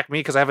to attack me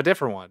because I have a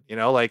different one.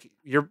 Like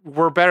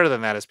we're better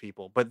than that as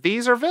people. But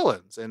these are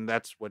villains, and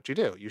that's what you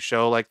do. You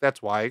show like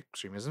that's why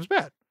extremism is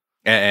bad.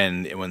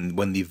 And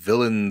when the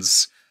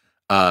villains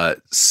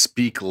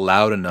speak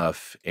loud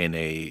enough in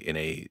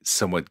a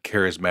somewhat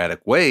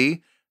charismatic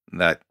way,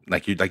 that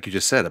like you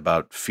just said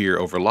about fear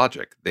over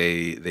logic,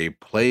 they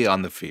play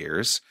on the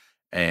fears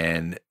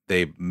and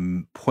they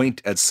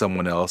point at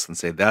someone else and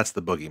say, that's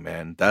the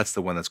boogeyman, that's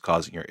the one that's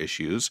causing your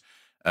issues.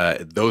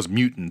 Those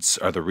mutants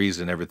are the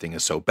reason everything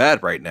is so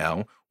bad right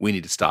now. We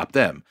need to stop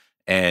them.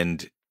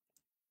 And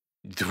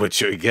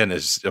which again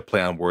is a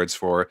play on words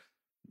for,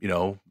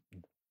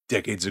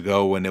 decades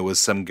ago when it was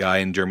some guy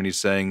in Germany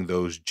saying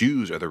those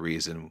Jews are the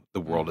reason the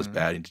world is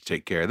bad, and to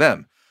take care of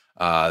them.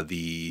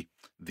 The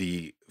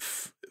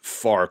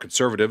far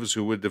conservatives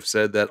who would have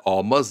said that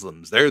all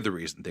Muslims, they're the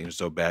reason things are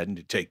so bad, and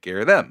to take care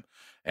of them.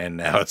 And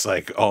now it's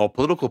like all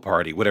political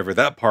party, whatever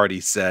that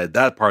party said,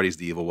 that party's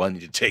the evil one,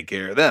 you need to take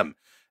care of them.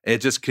 And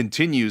it just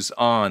continues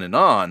on.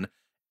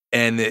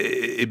 And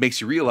it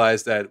makes you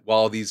realize that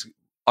while these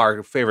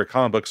our favorite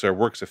comic books are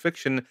works of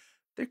fiction,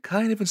 they're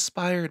kind of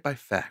inspired by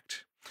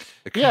fact.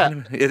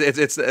 I'm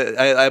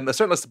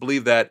starting to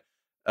believe that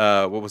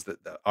what was the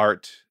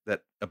art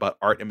that about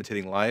art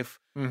imitating life,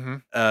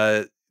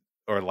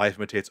 or or life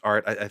imitates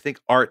art. I think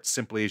art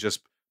simply is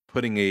just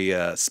putting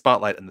a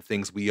spotlight on the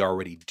things we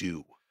already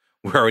do.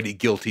 We're already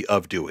guilty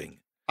of doing.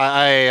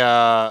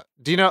 I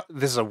do you know,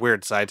 this is a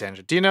weird side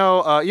tangent. Do you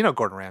know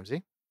Gordon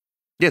Ramsay?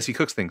 Yes, he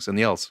cooks things and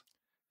yells.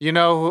 You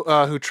know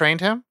who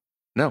trained him?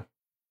 No.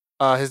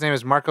 His name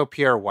is Marco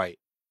Pierre White,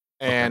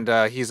 and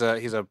he's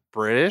a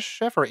British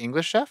chef or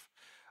English chef.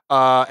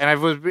 And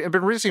I've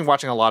been recently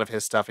watching a lot of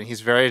his stuff, and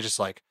he's very just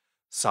like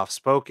soft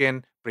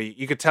spoken, but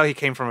you could tell he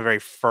came from a very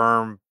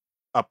firm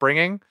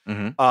upbringing.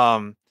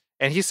 Mm-hmm.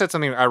 And he said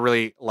something I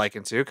really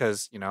liken to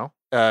because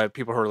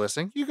people who are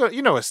listening,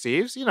 you know us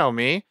Steves, you know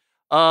me.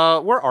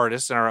 We're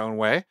artists in our own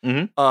way.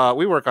 Mm-hmm.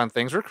 We work on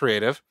things. We're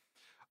creative.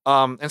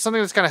 And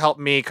something that's kind of helped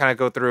me kind of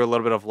go through a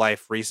little bit of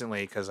life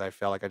recently because I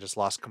felt like I just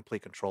lost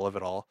complete control of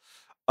it all.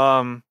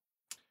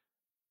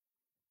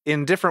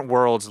 In different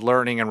worlds,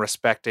 learning and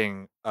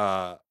respecting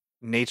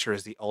nature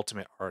is the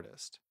ultimate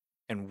artist,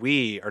 and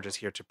we are just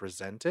here to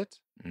present it.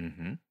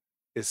 Mm-hmm.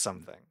 Is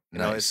something.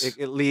 Nice.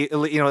 It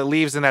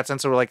leaves in that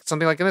sense of like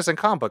something like in this in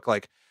comic book,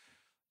 like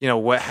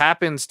what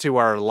happens to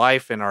our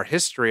life and our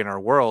history and our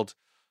world.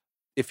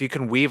 If you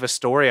can weave a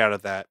story out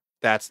of that,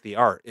 that's the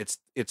art.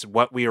 It's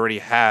what we already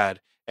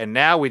had, and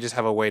now we just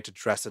have a way to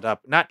dress it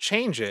up, not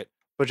change it,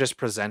 but just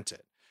present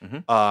it.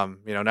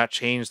 Mm-hmm. Not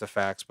change the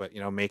facts, but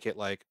make it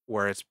like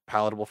where it's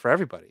palatable for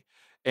everybody.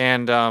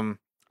 And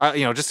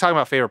just talking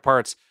about favorite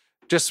parts,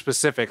 just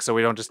specific, so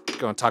we don't just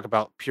go and talk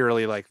about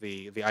purely like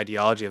the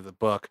ideology of the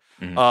book.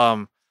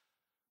 Mm-hmm.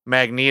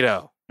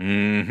 Magneto.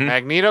 Mm-hmm.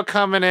 Magneto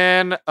coming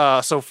in.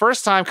 So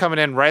first time coming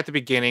in right at the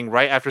beginning,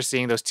 right after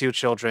seeing those two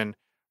children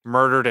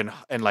murdered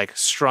and like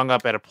strung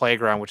up at a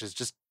playground, which is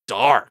just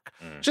dark.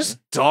 Mm-hmm. Just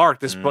dark.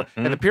 This book.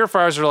 And the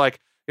purifiers are like,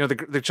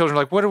 the children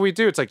are like, what do we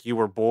do? It's like, you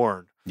were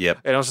born. Yep.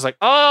 And I was just like,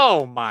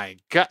 oh my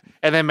God.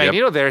 And then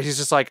Magneto there, he's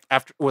just like,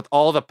 with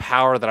all the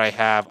power that I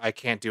have, I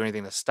can't do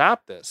anything to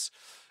stop this.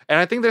 And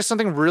I think there's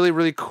something really,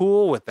 really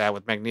cool with that,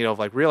 with Magneto, of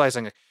like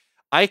realizing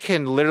I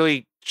can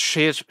literally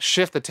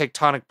shift the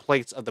tectonic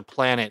plates of the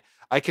planet.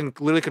 I can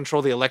literally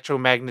control the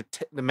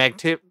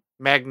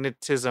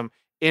magnetism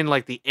in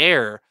like the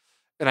air,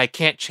 and I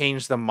can't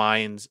change the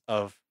minds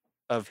of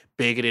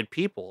bigoted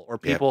people or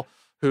people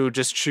who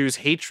just choose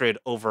hatred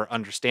over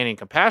understanding,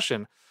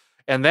 compassion.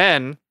 And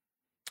then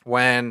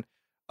when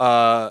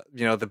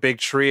the big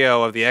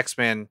trio of the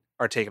X-Men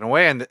are taken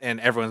away and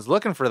everyone's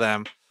looking for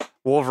them,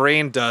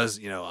 Wolverine does,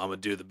 I'm gonna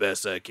do the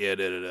best I can.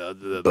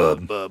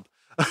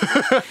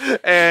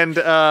 And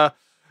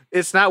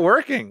it's not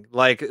working.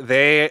 Like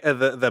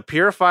the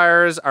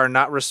purifiers are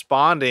not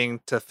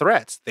responding to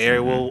threats. They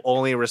will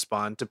only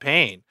respond to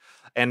pain.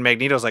 And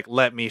Magneto's like,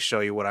 let me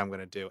show you what I'm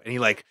gonna do. And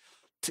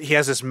he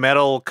has this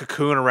metal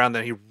cocoon around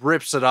them. He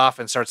rips it off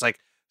and starts like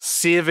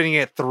sieving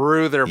it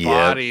through their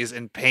bodies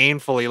and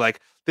painfully, like,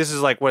 this is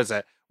like, what is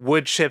that?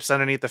 Wood chips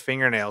underneath the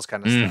fingernails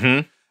kind of stuff.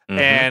 Mm-hmm.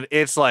 And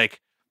it's like,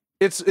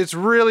 it's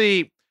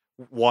really,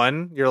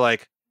 you're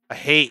like, I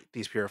hate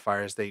these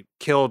purifiers. They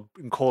killed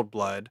in cold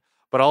blood,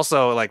 but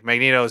also like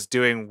Magneto's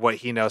doing what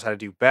he knows how to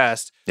do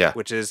best,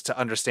 which is to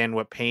understand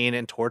what pain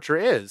and torture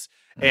is.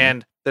 Mm-hmm.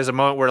 And there's a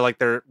moment where like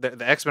the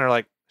X-Men are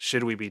like,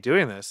 should we be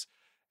doing this?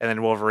 And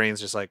then Wolverine's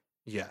just like,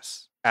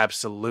 yes,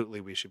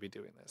 absolutely, we should be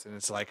doing this. And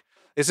it's like,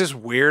 it's this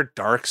weird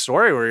dark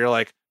story where you're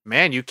like,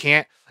 man, you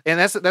can't. And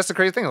that's the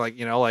crazy thing. Like,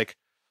 like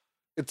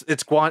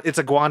it's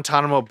a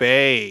Guantanamo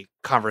Bay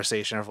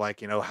conversation of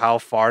like, how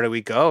far do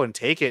we go and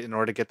take it in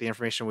order to get the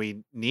information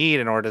we need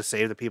in order to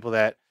save the people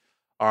that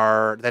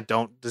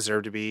don't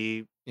deserve to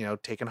be,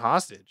 taken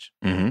hostage.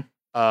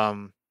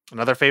 Mm-hmm.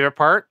 Another favorite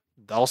part,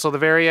 also the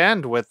very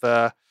end with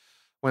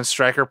when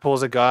Stryker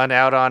pulls a gun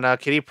out on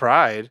Kitty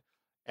Pryde,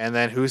 and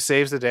then who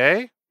saves the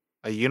day?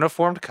 A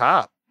uniformed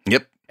cop.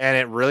 Yep. And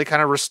it really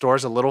kind of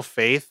restores a little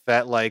faith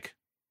that like,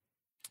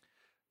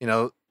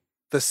 the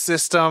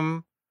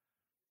system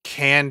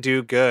can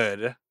do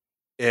good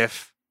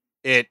if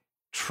it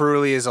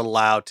truly is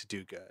allowed to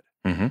do good.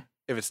 Mm-hmm.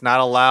 If it's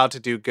not allowed to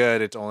do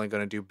good, it's only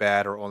going to do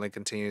bad or only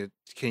continue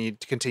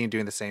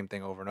doing the same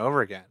thing over and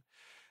over again.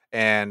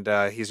 And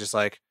he's just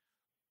like,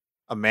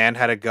 a man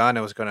had a gun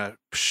and was going to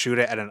shoot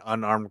it at an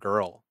unarmed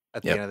girl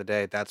at the end of the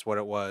day. That's what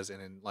it was.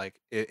 And like,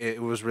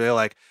 it was really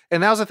like,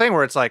 and that was the thing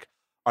where it's like,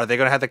 are they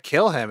going to have to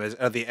kill him?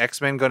 Are the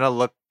X-Men going to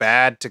look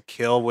bad to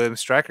kill William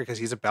Stryker because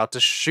he's about to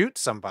shoot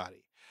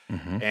somebody?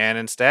 Mm-hmm. And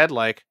instead,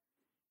 like,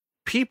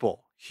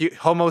 people,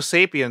 Homo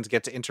sapiens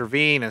get to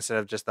intervene instead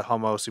of just the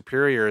Homo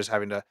superiors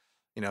having to,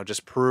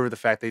 just prove the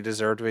fact they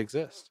deserve to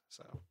exist.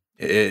 So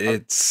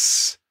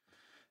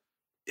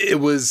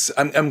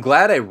I'm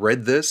glad I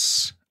read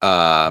this,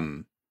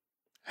 having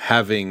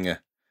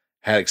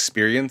had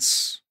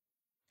experience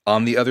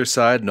on the other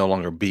side, no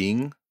longer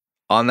being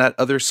on that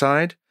other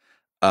side.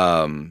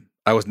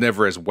 I was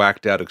never as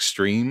whacked out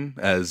extreme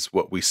as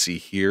what we see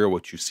here,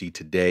 what you see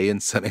today in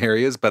some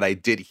areas, but I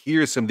did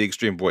hear some of the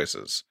extreme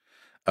voices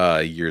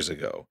years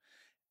ago.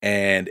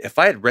 And if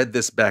I had read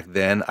this back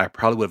then, I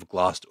probably would have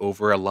glossed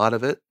over a lot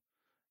of it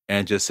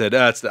and just said,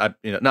 no,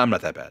 I'm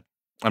not that bad.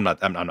 I'm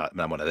not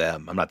one of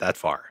them. I'm not that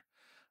far.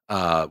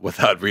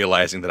 without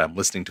realizing that I'm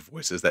listening to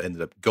voices that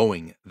ended up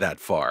going that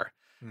far.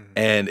 Mhm.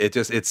 And it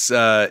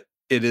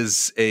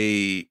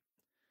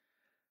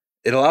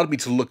allowed me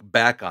to look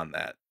back on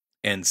that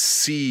and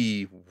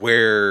see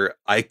where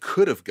I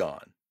could have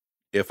gone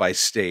if I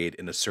stayed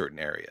in a certain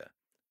area,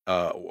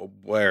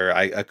 where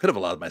I could have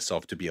allowed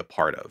myself to be a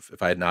part of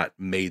if I had not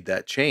made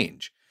that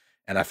change.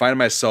 And I find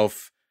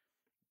myself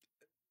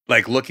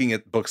like looking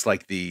at books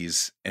like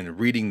these and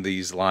reading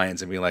these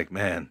lines and being like,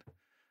 man,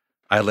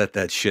 I let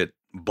that shit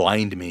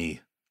blind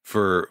me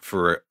for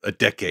a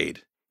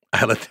decade.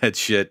 I let that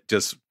shit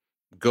just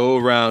go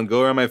around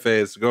my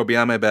face, go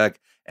behind my back,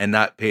 and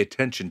not pay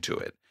attention to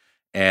it.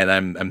 And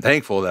I'm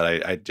thankful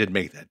that I did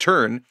make that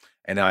turn,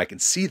 and now I can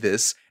see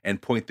this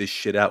and point this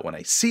shit out when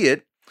I see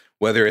it,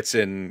 whether it's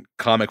in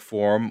comic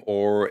form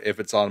or if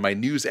it's on my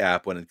news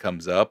app when it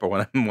comes up or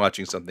when I'm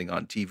watching something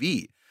on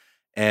TV.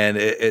 And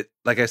it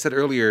like I said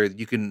earlier,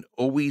 you can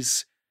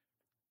always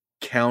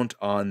count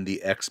on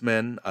the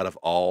X-Men out of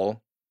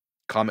all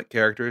comic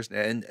characters,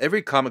 and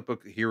every comic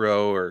book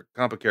hero or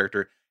comic book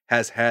character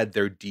has had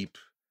their deep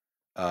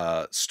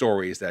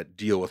stories that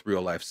deal with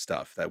real life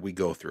stuff that we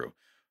go through.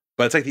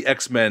 But it's like the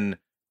X-Men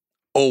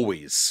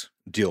always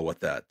deal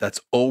with that. That's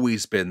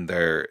always been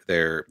their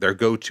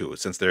go-to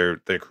since their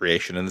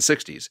creation in the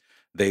 60s.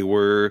 They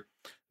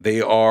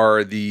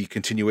are the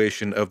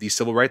continuation of the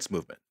civil rights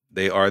movement.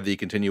 They are the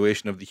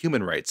continuation of the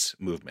human rights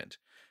movement.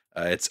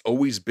 It's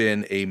always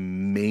been a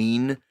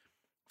main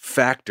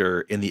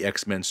factor in the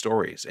X-Men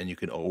stories, and you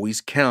can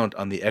always count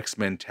on the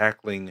X-Men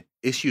tackling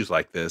issues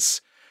like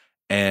this,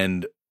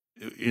 and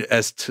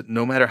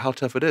no matter how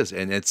tough it is.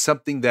 And it's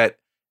something that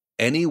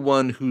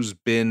anyone who's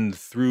been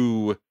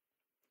through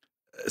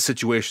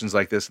situations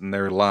like this in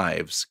their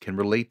lives can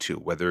relate to,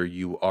 whether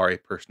you are a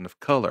person of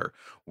color,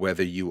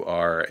 whether you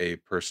are a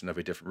person of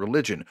a different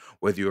religion,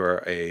 whether you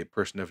are a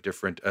person of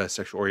different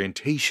sexual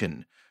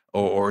orientation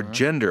or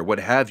gender, what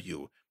have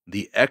you.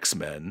 The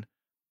X-Men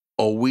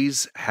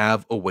always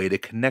have a way to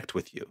connect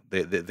with you.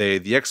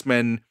 The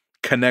X-Men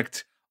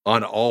connect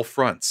on all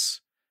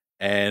fronts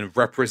and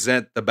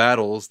represent the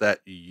battles that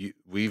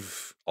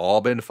we've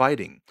all been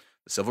fighting.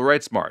 The Civil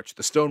Rights March,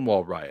 the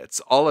Stonewall riots,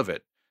 all of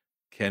it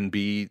can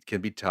be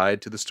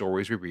tied to the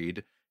stories we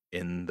read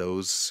in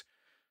those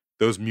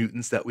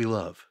mutants that we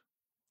love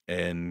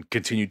and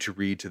continue to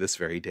read to this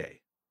very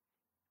day.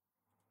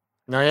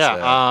 No,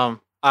 yeah.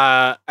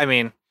 I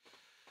mean,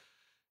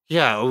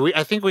 yeah,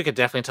 I think we could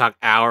definitely talk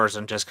hours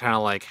on just kind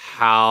of like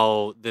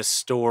how this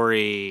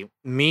story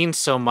means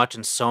so much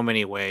in so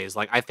many ways.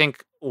 Like, I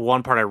think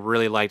one part I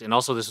really liked, and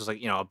also this was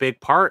like, a big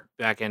part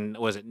back in,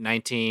 was it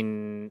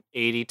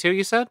 1982,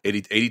 you said?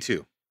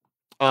 82.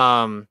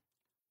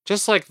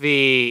 Just like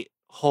the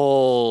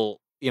whole,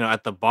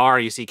 at the bar,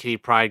 you see Kitty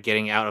Pryde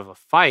getting out of a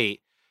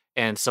fight,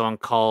 and someone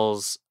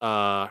calls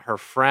her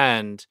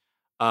friend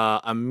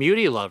a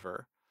mutie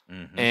lover.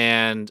 Mm-hmm.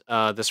 And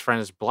this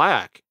friend is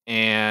black,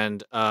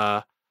 and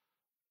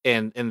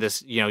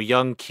this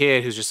young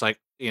kid who's just like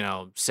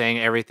saying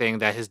everything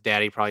that his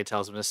daddy probably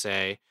tells him to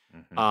say.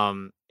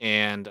 Mm-hmm.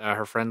 And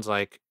her friend's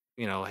like,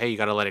 hey, you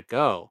got to let it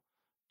go.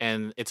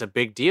 And it's a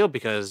big deal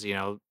because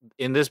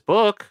in this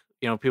book,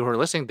 people who are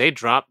listening, they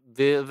drop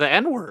the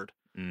N-word.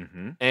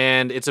 Mm-hmm.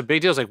 And it's a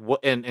big deal. It's like, what?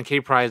 And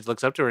Kitty Pryde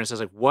looks up to her and says,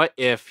 like, what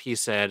if he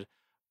said,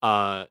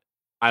 I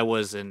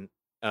was an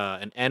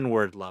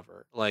N-word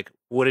lover? Like,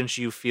 wouldn't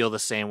you feel the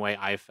same way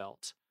I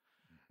felt?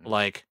 Mm-hmm.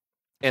 Like,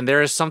 and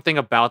there is something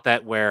about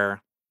that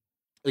where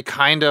it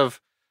kind of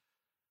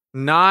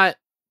not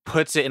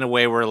puts it in a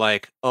way where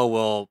like, oh,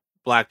 well,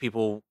 black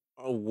people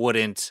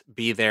wouldn't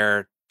be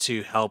there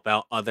to help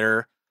out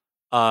other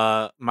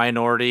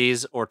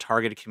minorities or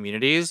targeted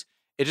communities.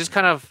 It just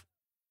kind of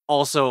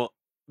also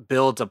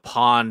builds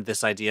upon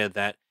this idea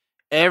that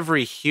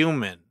every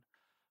human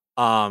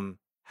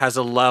has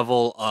a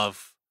level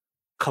of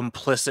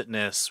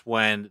complicitness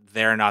when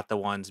they're not the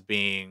ones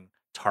being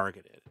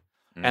targeted.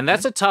 Mm-hmm. And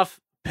that's a tough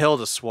pill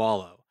to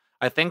swallow.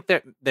 I think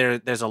that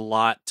there's a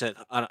lot to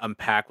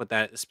unpack with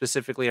that,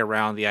 specifically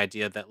around the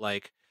idea that,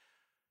 like,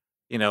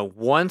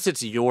 once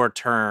it's your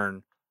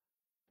turn,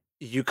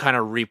 you kind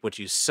of reap what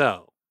you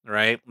sow,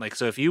 right? Like,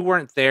 so if you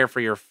weren't there for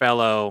your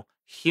fellow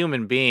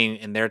human being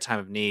in their time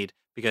of need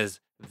because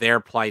their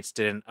plights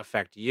didn't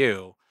affect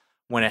you,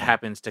 when it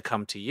happens to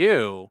come to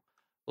you,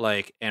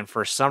 like, and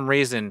for some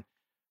reason,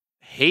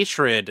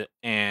 hatred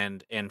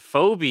and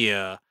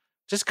phobia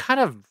just kind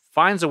of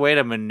finds a way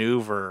to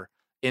maneuver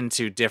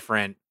into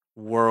different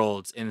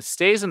worlds and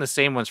stays in the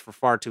same ones for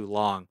far too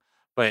long.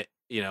 But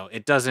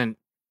it doesn't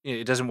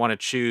want to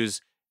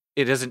choose.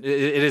 It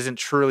isn't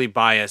truly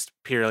biased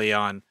purely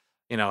on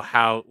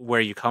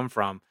where you come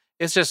from.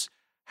 It's just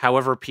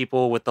however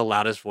people with the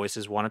loudest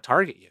voices want to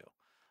target you.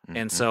 Mm-hmm.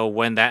 And so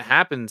when that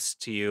happens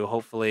to you,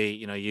 hopefully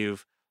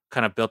you've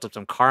kind of built up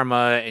some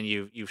karma, and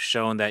you've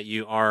shown that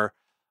you are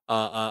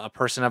a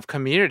person of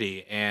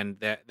community, and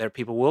that there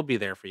people will be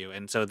there for you.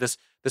 And so this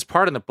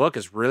part in the book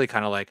is really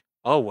kind of like,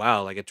 oh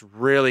wow, like it's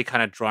really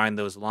kind of drawing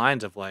those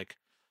lines of like,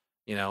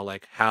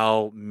 like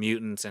how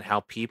mutants and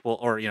how people,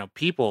 or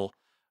people,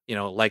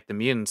 like the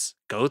mutants,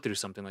 go through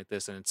something like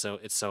this, and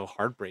it's so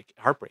heartbreaking.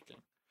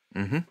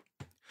 Mm-hmm.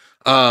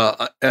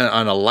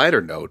 On a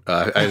lighter note,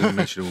 I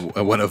mentioned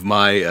one of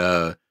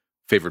my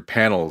favorite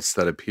panels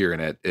that appear in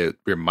it. It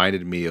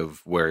reminded me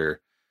of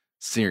where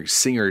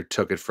Singer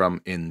took it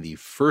from in the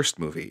first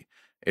movie.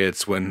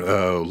 It's when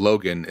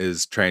Logan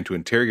is trying to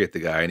interrogate the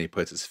guy, and he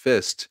puts his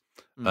fist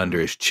under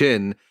his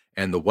chin,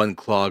 and the one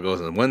claw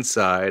goes on one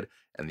side,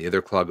 and the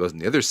other claw goes on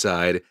the other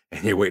side,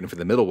 and you're waiting for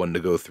the middle one to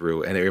go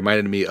through. And it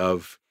reminded me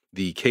of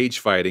the cage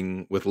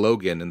fighting with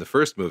Logan in the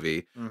first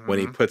movie when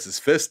he puts his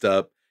fist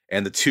up,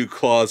 and the two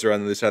claws are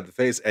on the other side of the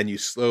face, and you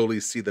slowly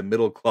see the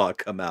middle claw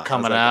coming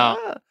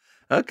out.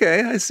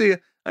 Okay, I see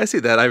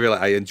that.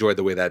 I enjoyed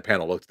the way that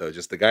panel looked, though.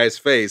 Just the guy's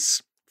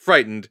face,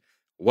 frightened,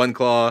 one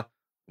claw,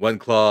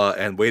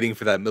 and waiting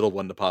for that middle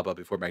one to pop up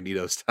before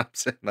Magneto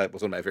stops it. That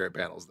was one of my favorite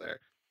panels there.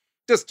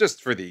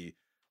 Just for the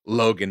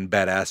Logan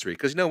badassery,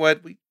 because you know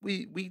what,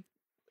 we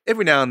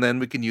every now and then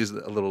we can use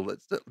a little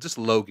just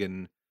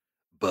Logan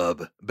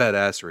bub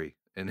badassery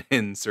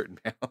in certain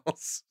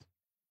panels.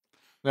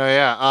 No,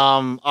 yeah.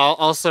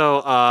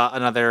 Also,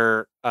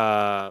 another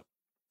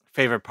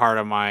favorite part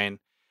of mine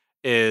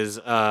is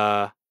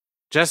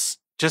just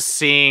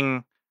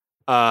seeing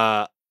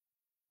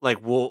like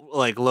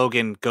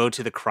Logan go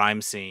to the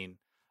crime scene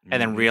and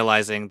then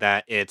realizing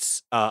that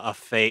it's a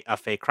fake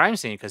crime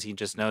scene, because he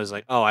just knows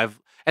like, oh,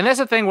 and that's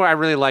the thing where I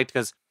really liked,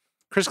 because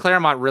Chris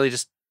Claremont really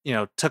just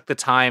took the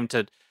time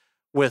to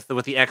with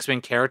the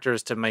X-Men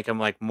characters to make them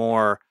like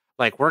more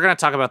like, we're gonna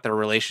talk about their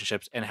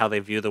relationships and how they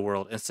view the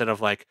world, instead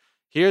of like,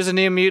 here's a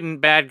new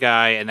mutant bad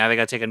guy and now they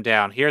gotta take him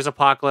down. Here's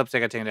Apocalypse, they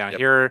gotta take him down. Yep.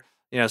 Here,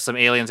 some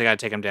aliens, they gotta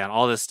take him down.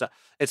 All this stuff.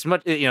 It's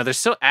much, there's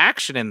still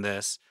action in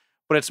this,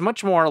 but it's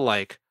much more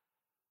like,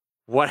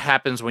 what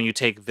happens when you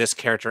take this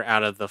character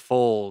out of the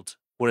fold?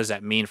 What does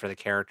that mean for the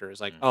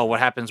characters? Like, oh, what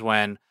happens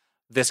when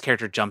this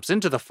character jumps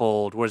into the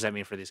fold? What does that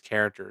mean for these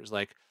characters?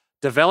 Like,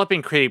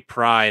 developing creative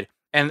pride.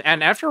 And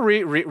after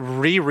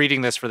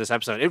rereading this for this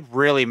episode, it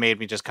really made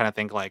me just kind of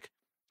think like,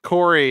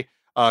 Corey,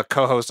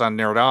 co-host on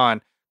Narrowed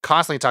On,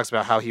 constantly talks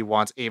about how he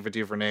wants Ava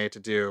DuVernay to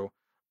do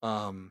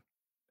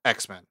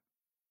X-Men.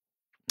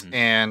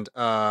 And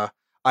I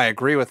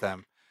agree with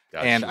them.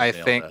 Gosh, and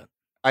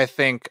I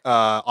think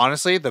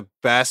honestly, the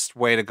best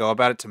way to go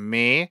about it, to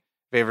me,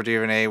 if Ava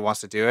DuVernay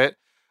wants to do it,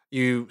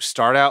 you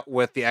start out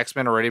with the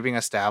X-Men already being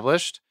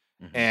established,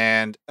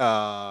 and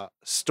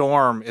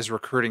Storm is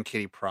recruiting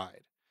Kitty Pryde.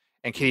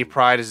 And Kitty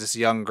Pryde is this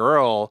young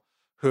girl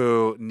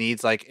who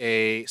needs like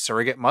a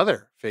surrogate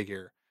mother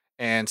figure,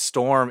 and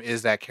Storm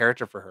is that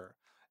character for her.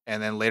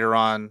 And then later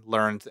on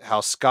learned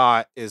how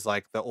Scott is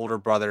like the older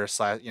brother,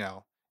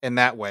 in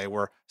that way,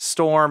 where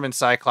Storm and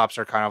Cyclops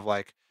are kind of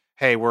like,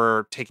 hey,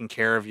 we're taking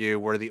care of you.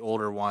 We're the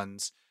older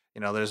ones.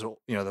 There's,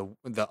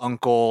 the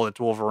uncle, it's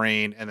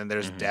Wolverine, and then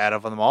there's dad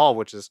of them all,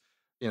 which is,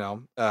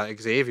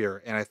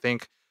 Xavier. And I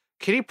think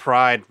Kitty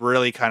Pryde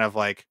really kind of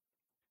like,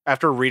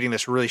 after reading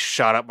this, really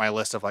shot up my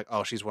list of like,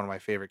 oh, she's one of my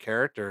favorite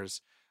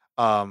characters.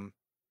 Because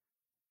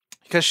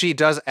she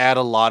does add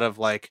a lot of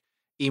like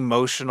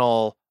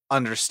emotional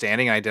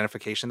understanding and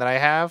identification that I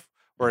have,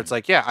 where it's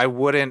like, yeah, I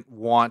wouldn't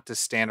want to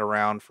stand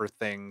around for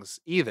things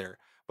either,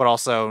 but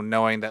also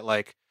knowing that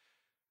like,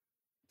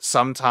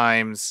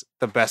 sometimes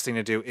the best thing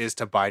to do is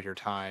to bide your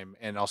time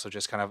and also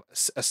just kind of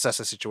assess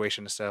a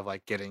situation instead of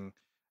like getting,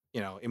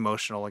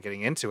 emotional and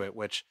getting into it,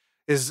 which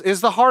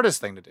is the hardest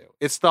thing to do.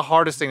 It's the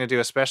hardest thing to do,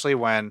 especially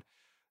when,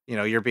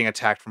 you're being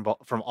attacked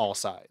from all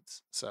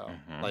sides. So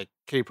like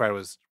Kitty Pryde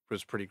was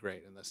pretty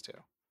great in this too.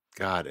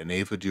 God, an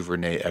Ava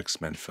DuVernay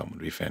X-Men film would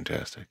be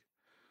fantastic.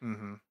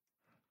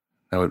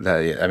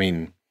 I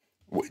mean,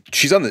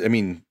 she's on the, I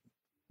mean,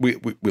 we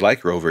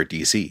like her over at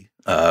DC.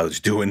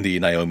 Doing the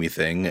Naomi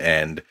thing,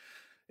 and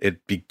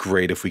it'd be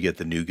great if we get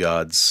the New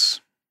Gods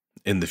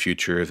in the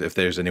future. If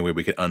there's any way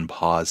we could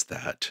unpause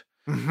that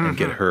and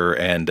get her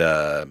and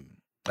oh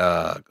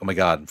my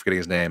God, I'm forgetting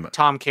his name.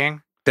 Tom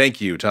King.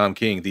 Thank you, Tom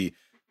King, the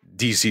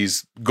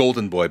DC's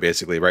golden boy,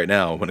 basically right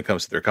now when it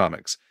comes to their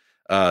comics.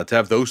 To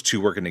have those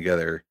two working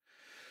together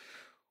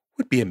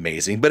would be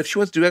amazing. But if she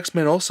wants to do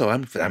X-Men, also,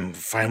 I'm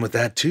fine with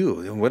that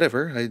too.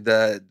 Whatever,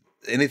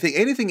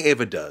 anything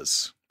Ava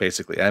does.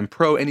 Basically, I'm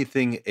pro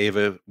anything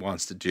Ava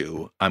wants to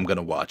do. I'm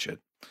gonna watch it.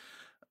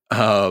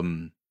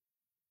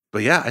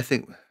 But yeah, I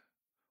think,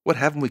 what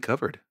haven't we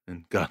covered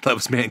in God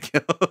Loves Man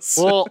Kills?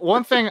 Well,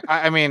 one thing,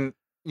 I mean,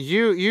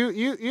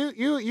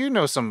 you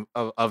know some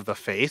of the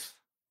faith,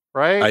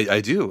 right? I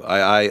do.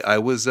 I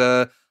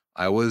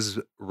was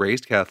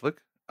raised Catholic.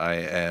 I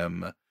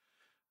am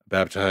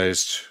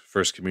baptized,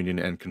 First Communion,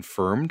 and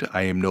confirmed.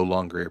 I am no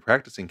longer a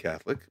practicing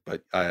Catholic,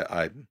 but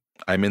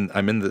I'm in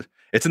the,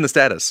 it's in the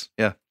status.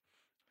 Yeah.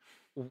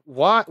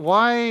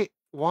 Why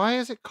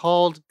is it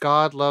called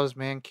God Loves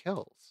Man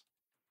Kills?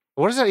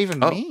 What does that even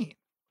mean?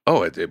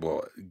 Oh,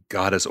 well,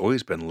 God has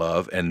always been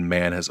love, and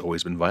man has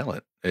always been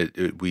violent. For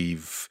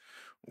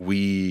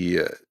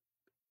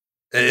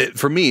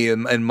me,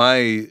 in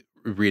my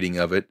reading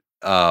of it,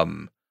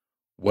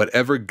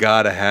 whatever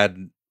God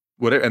had,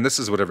 whatever, and this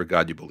is whatever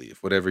God you believe,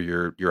 whatever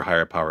your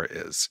higher power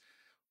is,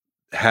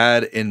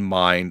 had in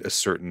mind a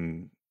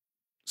certain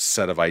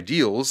set of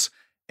ideals,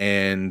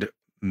 and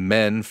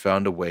men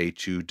found a way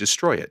to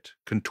destroy it,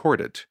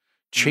 contort it,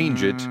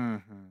 change it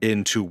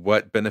into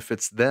what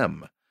benefits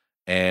them.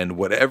 And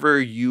whatever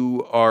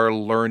you are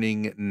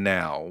learning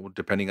now,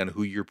 depending on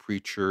who your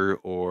preacher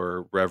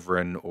or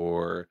reverend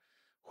or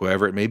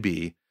whoever it may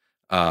be,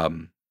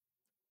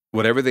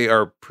 whatever they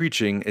are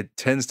preaching, it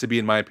tends to be,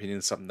 in my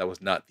opinion, something that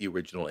was not the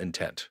original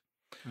intent.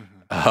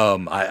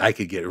 I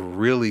could get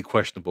really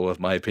questionable with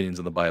my opinions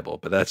on the Bible,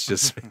 but that's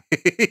just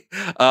me.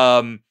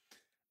 But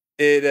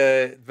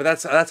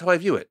that's how I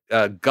view it.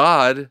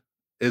 God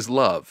is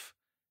love,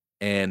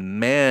 and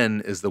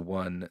man is the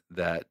one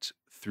that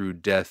threw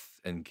death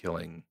and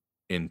killing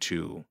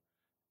into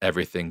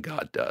everything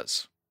God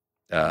does.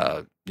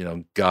 God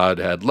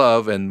had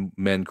love, and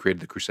men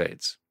created the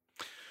Crusades.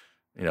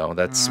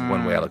 That's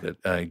one way I look at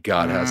it.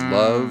 God has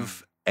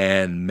love,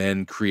 and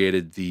men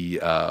created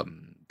the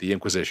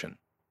Inquisition,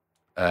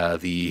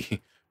 the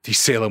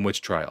Salem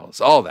witch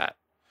trials. All that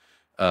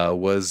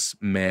was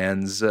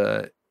man's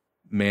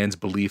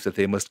belief that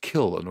they must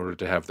kill in order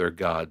to have their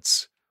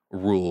God's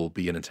rule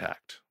be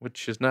intact,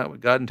 which is not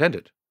what God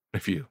intended.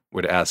 If you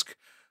were to ask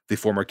the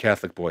former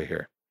Catholic boy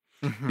here,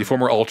 the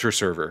former altar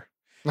server.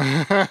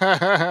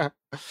 Yeah,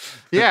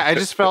 I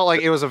just felt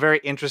like it was a very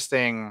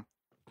interesting,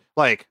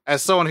 like,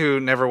 as someone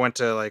who never went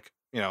to, like,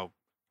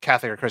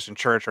 Catholic or Christian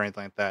church or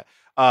anything like that,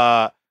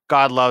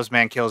 God loves,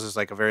 man kills is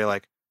like a very,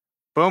 like,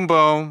 boom,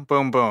 boom,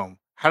 boom, boom.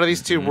 How do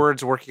these two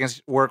words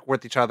work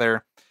with each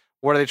other?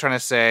 What are they trying to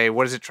say?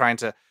 What is it trying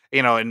to,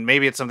 and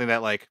maybe it's something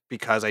that, like,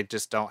 because I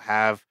just don't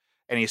have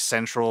any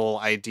central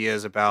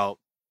ideas about,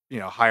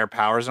 higher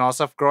powers and all that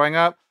stuff growing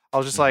up, I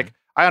was just like,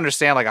 I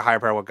understand, like, a higher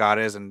power, what God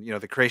is, and,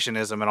 the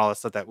creationism and all that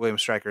stuff that William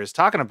Stryker is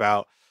talking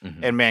about,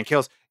 and man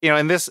kills,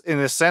 in this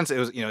sense, it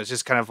was, it's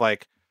just kind of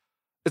like,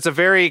 it's a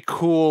very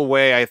cool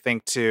way, I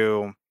think,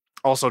 to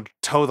also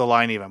toe the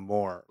line even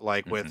more,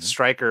 like with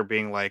Stryker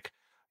being like,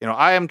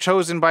 I am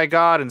chosen by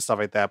God and stuff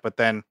like that. But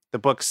then the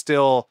book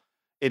still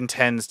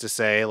intends to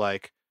say,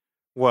 like,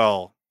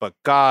 well, but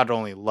God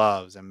only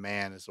loves and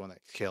man is the one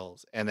that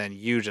kills. And then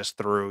you just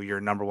threw your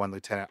number one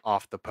lieutenant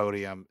off the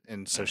podium,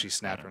 and so she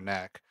snapped her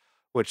neck,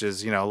 which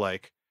is,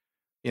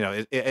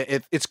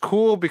 it's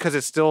cool because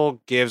it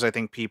still gives, I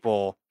think,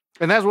 people,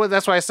 and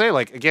that's why I say,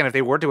 like, again, if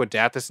they were to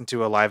adapt this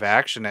into a live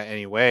action in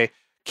any way,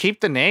 keep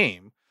the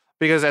name,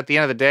 because at the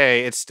end of the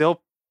day, it's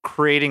still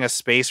creating a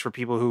space for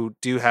people who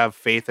do have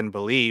faith and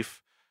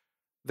belief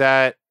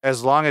that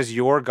as long as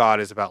your God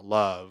is about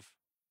love,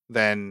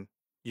 then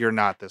you're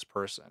not this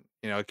person.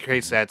 It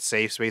creates that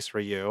safe space for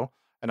you.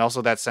 And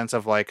also that sense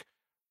of, like,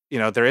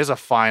 there is a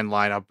fine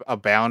line, a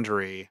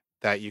boundary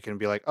that you can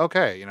be like,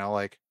 okay,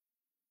 like,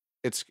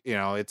 it's,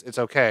 it's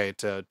okay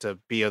to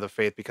be of the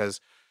faith, because,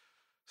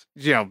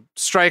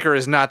 Stryker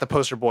is not the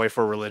poster boy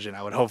for religion.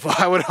 I would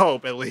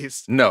hope at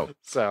least. No,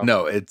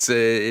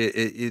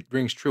 it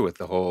rings true with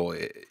the whole,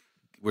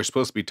 we're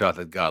supposed to be taught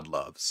that God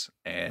loves,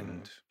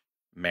 and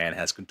man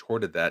has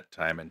contorted that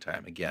time and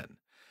time again.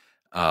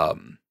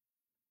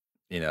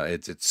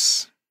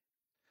 It's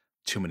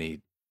too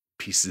many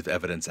pieces of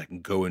evidence I can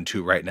go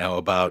into right now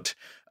about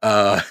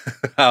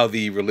how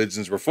the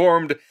religions were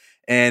formed,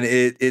 and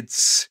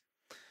it's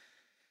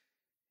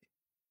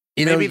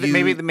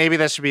maybe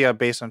that should be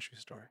based on true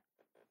story.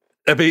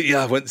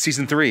 When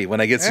season 3,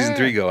 when I get season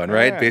 3 going,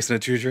 right, based on a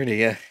true journey.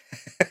 Yeah.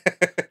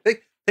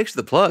 Thanks for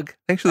the plug.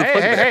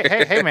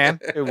 Hey, man,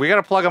 we got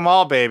to plug them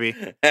all, baby.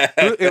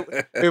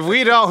 If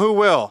we don't, who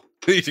will?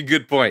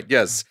 Good point.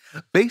 Yes,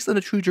 based on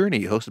a true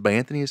journey, hosted by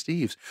Anthony and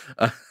Steves.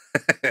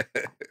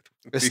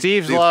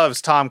 Steves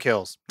loves, Tom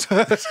kills.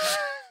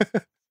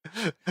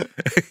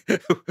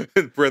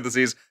 In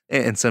parentheses,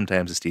 and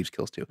sometimes the Steves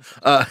kills too.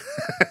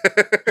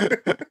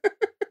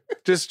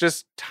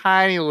 Just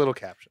tiny little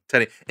caption.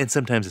 Tiny, and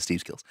sometimes the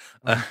Steves kills.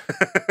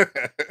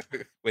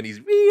 When he's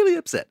really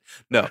upset.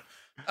 No.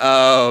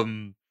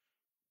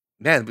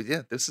 Man, but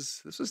yeah, this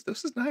is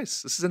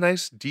nice. This is a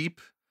nice,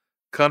 deep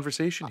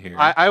conversation here.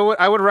 I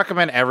would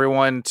recommend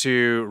everyone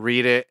to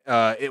read it,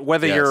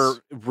 whether you're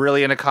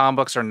really into comic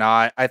books or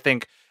not. I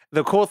think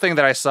the cool thing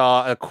that I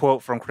saw, a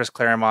quote from Chris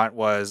Claremont,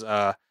 was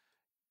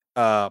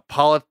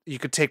you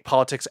could take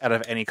politics out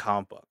of any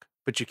comic book,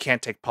 but you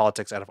can't take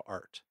politics out of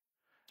art.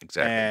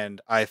 Exactly.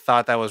 And I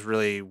thought that was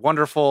really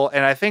wonderful.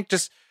 And I think,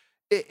 just,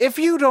 if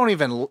you don't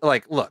even,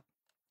 like, look,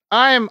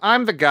 I'm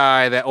the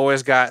guy that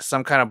always got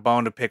some kind of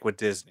bone to pick with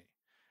Disney,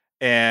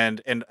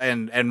 and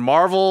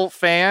Marvel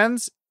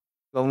fans.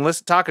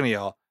 Listen, talking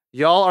to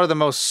y'all are the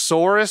most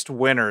sorest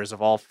winners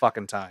of all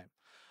fucking time.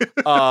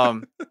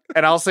 And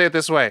I'll say it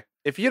this way: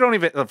 if you don't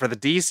even, for the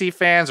DC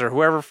fans or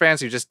whoever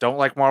fans who just don't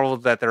like Marvel,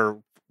 that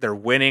they're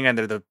winning and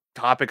they're the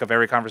topic of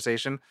every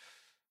conversation,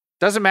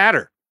 doesn't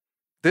matter.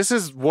 This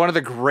is one of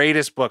the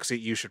greatest books that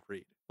you should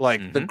read.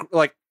 Like,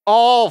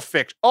 all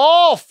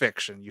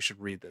fiction, you should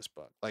read this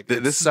book. Like,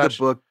 this is the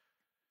book.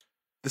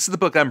 This is the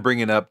book I'm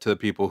bringing up to the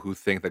people who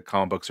think that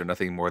comic books are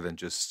nothing more than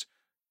just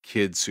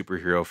kids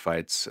superhero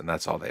fights, and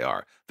that's all they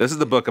are. This is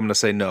the book I'm going to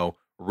say, no,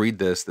 read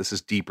this. This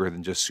is deeper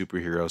than just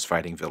superheroes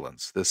fighting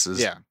villains.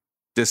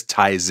 This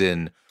ties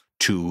in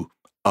to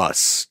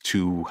us,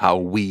 to how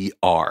we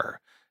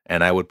are.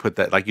 And I would put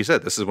that, like you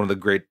said, this is one of the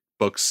great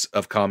books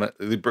of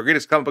the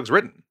greatest comic books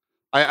written.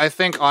 I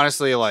think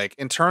honestly, like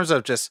in terms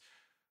of just,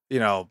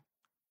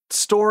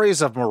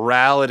 stories of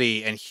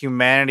morality and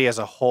humanity as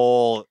a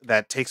whole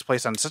that takes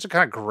place on such a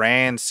kind of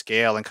grand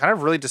scale and kind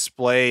of really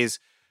displays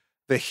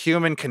the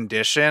human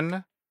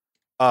condition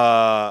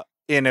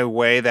in a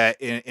way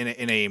that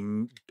in a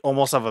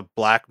almost of a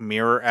Black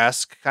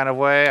Mirror-esque kind of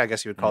way. I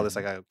guess you would call this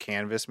like a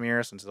canvas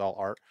mirror since it's all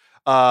art.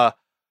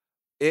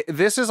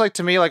 This is like,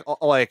 to me, like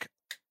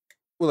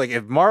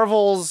if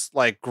Marvel's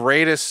like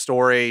greatest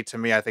story to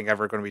me, I think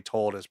ever going to be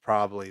told is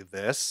probably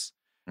this.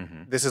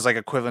 Mm-hmm. This is like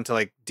equivalent to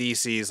like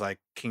DC's like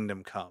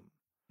Kingdom Come.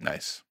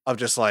 Nice. Of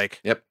just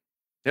like yep.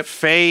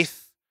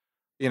 faith,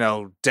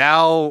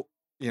 doubt,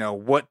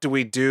 what do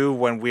we do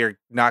when we're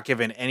not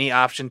given any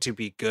option to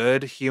be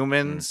good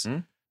humans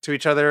to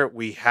each other?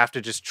 We have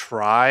to just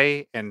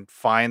try and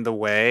find the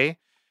way.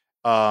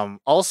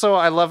 Also,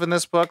 I love in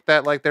this book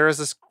that like there is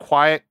this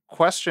quiet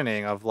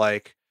questioning of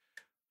like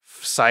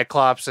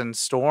Cyclops and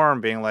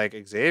Storm being like,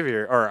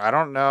 Xavier, or I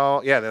don't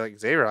know. Yeah, they're like,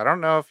 Xavier, I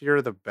don't know if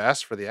you're the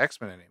best for the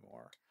X-Men anymore.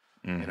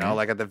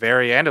 Like at the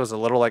very end, it was a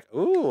little like,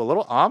 ooh, a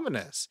little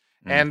ominous.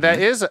 And that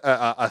is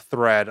a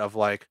thread of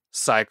like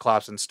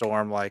Cyclops and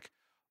Storm, like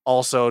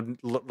also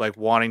like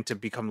wanting to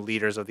become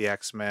leaders of the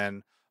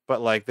X-Men.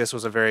 But like this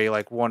was a very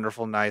like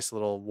wonderful, nice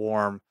little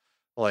warm,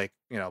 like,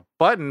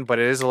 button. But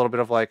it is a little bit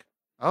of like,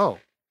 oh,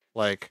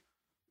 like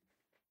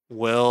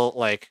will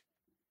like,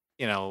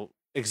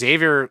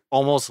 Xavier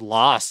almost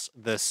lost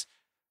this,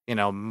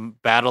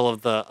 battle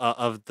of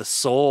the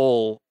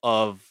soul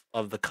of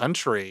the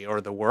country or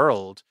the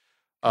world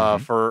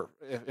for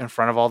in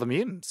front of all the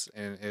mutants,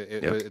 and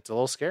it's a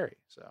little scary.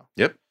 So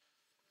yep.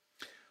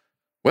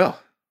 Well,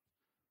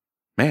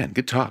 man,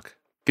 good talk,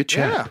 good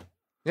chat.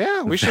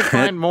 Yeah. We should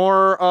find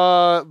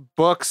more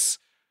books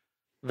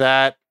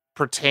that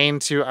pertain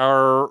to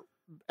our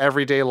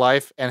everyday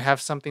life and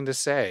have something to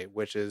say,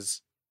 which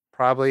is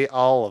probably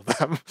all of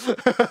them.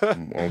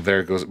 Well,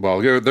 there goes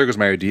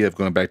my idea of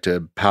going back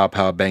to Pow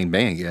Pow Bang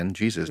Bang again.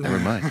 Jesus, never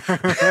mind.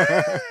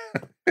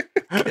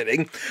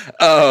 Kidding.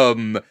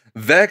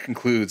 That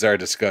concludes our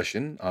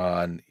discussion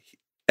on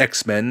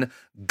X-Men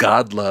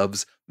God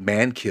Loves,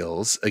 Man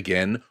Kills,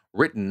 again,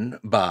 written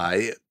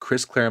by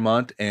Chris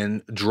Claremont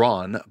and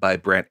drawn by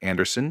Brent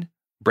Anderson,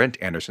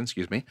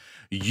 excuse me.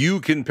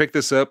 You can pick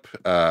this up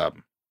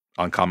on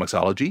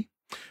Comixology,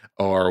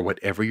 or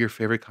whatever your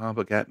favorite comic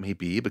book app may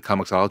be, but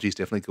Comixology is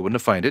definitely a good one to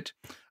find it.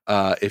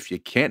 If you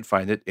can't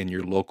find it in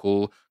your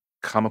local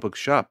comic book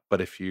shop,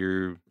 but if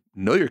you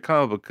know your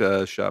comic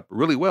book shop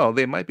really well,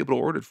 they might be able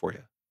to order it for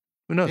you.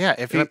 Who knows? Yeah,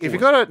 if you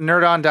go to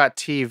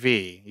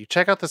nerdon.tv, you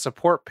check out the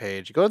support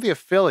page, you go to the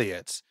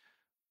affiliates,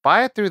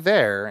 buy it through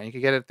there, and you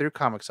can get it through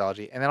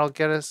Comixology, and that'll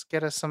get us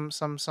some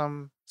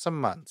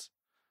months.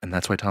 And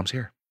that's why Tom's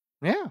here.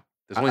 Yeah,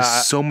 there's only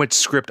so much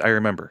script I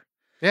remember.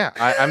 Yeah,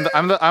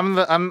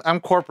 I'm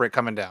corporate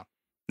coming down.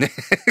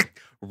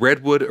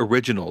 Redwood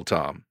original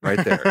Tom, right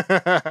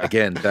there.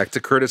 Again, back to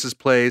Curtis's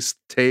place,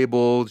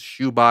 table,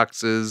 shoe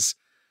boxes,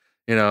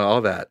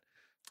 all that.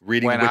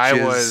 Reading when witches.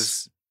 I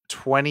was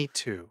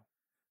 22.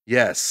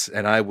 Yes,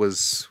 and I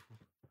was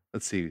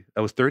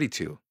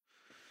 32.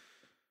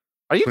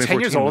 Are you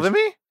 10 years older than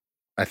me?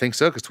 I think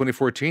so, because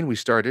 2014 we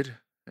started,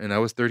 and I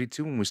was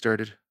 32 when we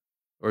started,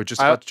 or just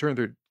about to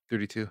turn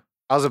 32.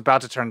 I was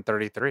about to turn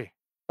 33.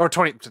 Or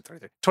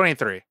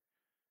 23.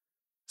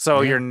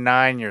 So you're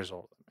 9 years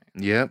old.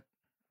 Yep.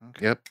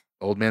 Okay. Yep.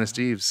 Old Man of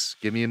Steve's.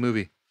 Give me a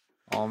movie.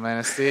 Old Man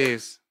of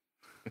Steve's.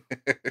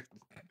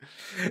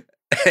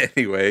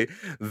 Anyway,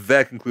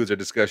 that concludes our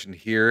discussion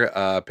here.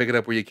 Pick it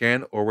up where you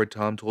can or where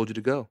Tom told you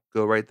to go.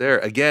 Go right there.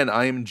 Again,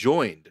 I am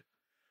joined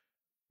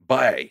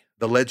by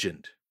the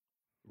legend,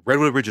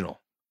 Redwood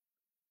Original,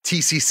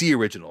 TCC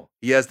Original.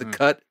 He has the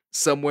cut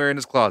somewhere in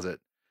his closet.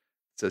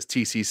 It says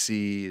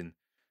TCC and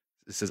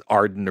it says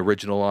Arden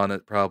Original on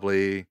it,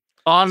 probably.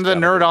 On the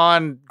Nerd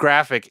On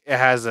graphic, it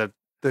has the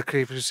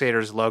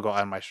Crusaders logo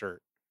on my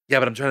shirt. Yeah,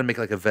 but I'm trying to make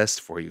like a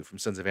vest for you from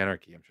Sons of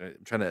Anarchy. I'm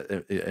trying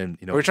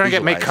to Are we trying to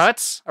make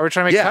cuts? Are we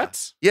trying to make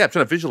cuts? Yeah, I'm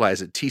trying to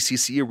visualize it.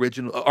 TCC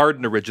Original,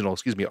 Arden Original.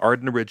 Excuse me,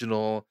 Arden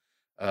Original.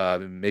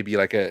 Maybe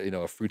like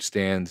a fruit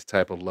stand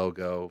type of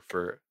logo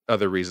for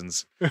other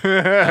reasons.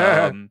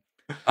 I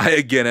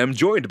again am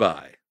joined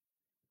by.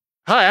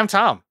 Hi, I'm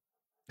Tom.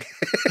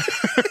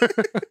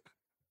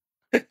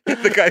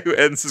 The guy who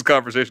ends his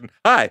conversation.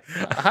 Hi.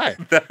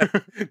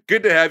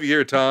 Good to have you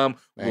here, Tom.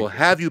 We'll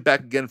have you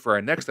back again for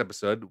our next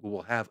episode. We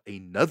will have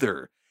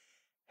another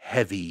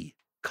heavy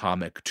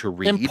comic to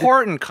read.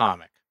 Important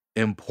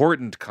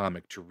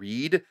comic to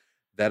read.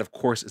 That, of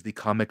course, is the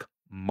comic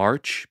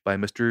March by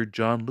Mr.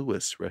 John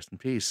Lewis. Rest in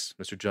peace,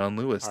 Mr. John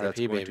Lewis. That's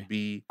going to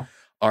be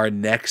our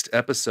next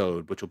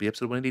episode, which will be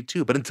episode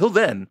 182. But until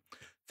then,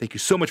 thank you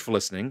so much for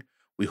listening.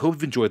 We hope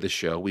you've enjoyed this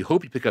show. We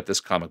hope you pick up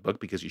this comic book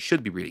because you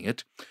should be reading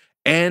it.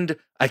 And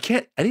I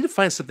need to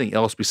find something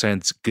else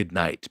besides good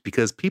night,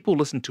 because people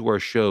listen to our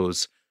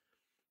shows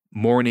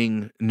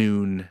morning,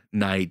 noon,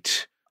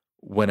 night,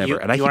 whenever.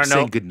 And I keep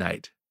saying good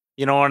night.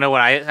 You don't want to know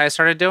what I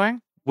started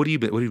doing? What have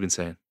you been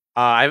saying?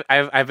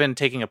 I've been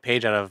taking a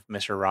page out of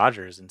Mr.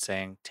 Rogers and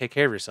saying, take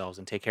care of yourselves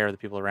and take care of the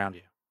people around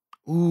you.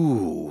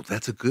 Ooh,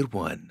 that's a good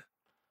one.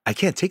 I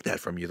can't take that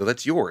from you, though.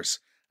 That's yours.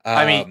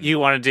 I mean, you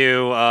want to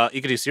do,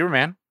 you could do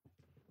Superman.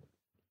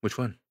 Which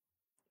one?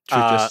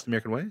 Truth, Justice,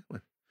 American Way?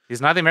 What?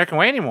 He's not the American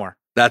Way anymore.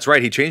 That's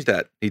right. He changed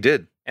that. He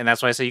did. And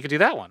that's why I say you could do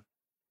that one.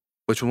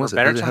 Which one was it?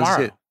 Better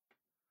Tomorrow.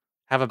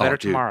 Have a better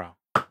tomorrow.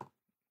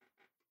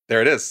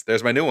 There it is.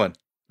 There's my new one.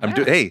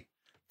 Hey,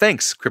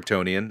 thanks,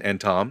 Kryptonian and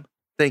Tom.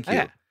 Thank you.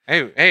 Yeah.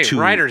 Hey,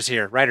 writers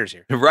here.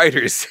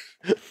 Writers.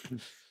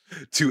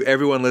 To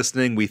everyone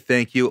listening, we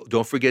thank you.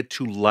 Don't forget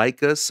to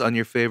like us on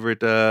your favorite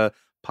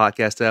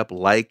podcast app.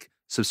 Like,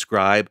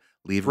 subscribe,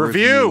 leave a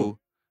review.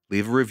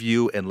 Leave a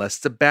review, unless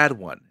it's a bad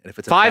one. And if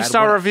it's a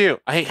 5-star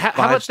review. Hey, how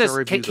about this?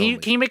 Can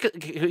you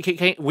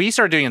make we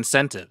start doing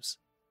incentives?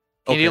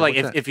 Can you like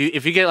if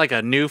you get like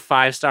a new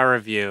 5-star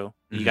review,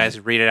 you guys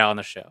read it out on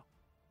the show.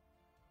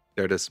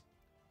 There it is.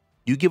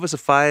 You give us a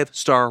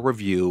 5-star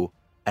review,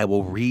 I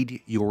will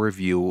read your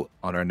review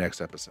on our next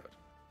episode.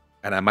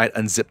 And I might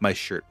unzip my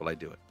shirt while I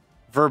do it.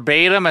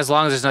 Verbatim, as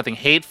long as there's nothing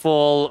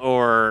hateful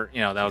or,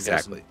 that would get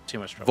us too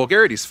much trouble.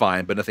 Vulgarity's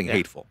fine, but nothing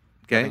hateful.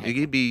 Okay? Nothing it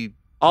can be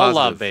all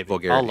love, baby.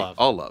 Vulgarity.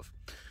 All love.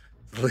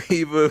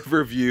 Leave a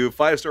review,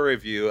 5-star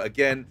review.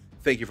 Again,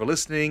 thank you for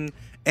listening.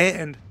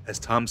 And as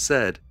Tom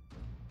said,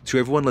 to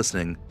everyone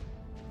listening,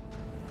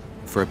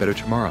 for a better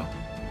tomorrow,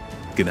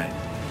 good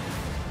night.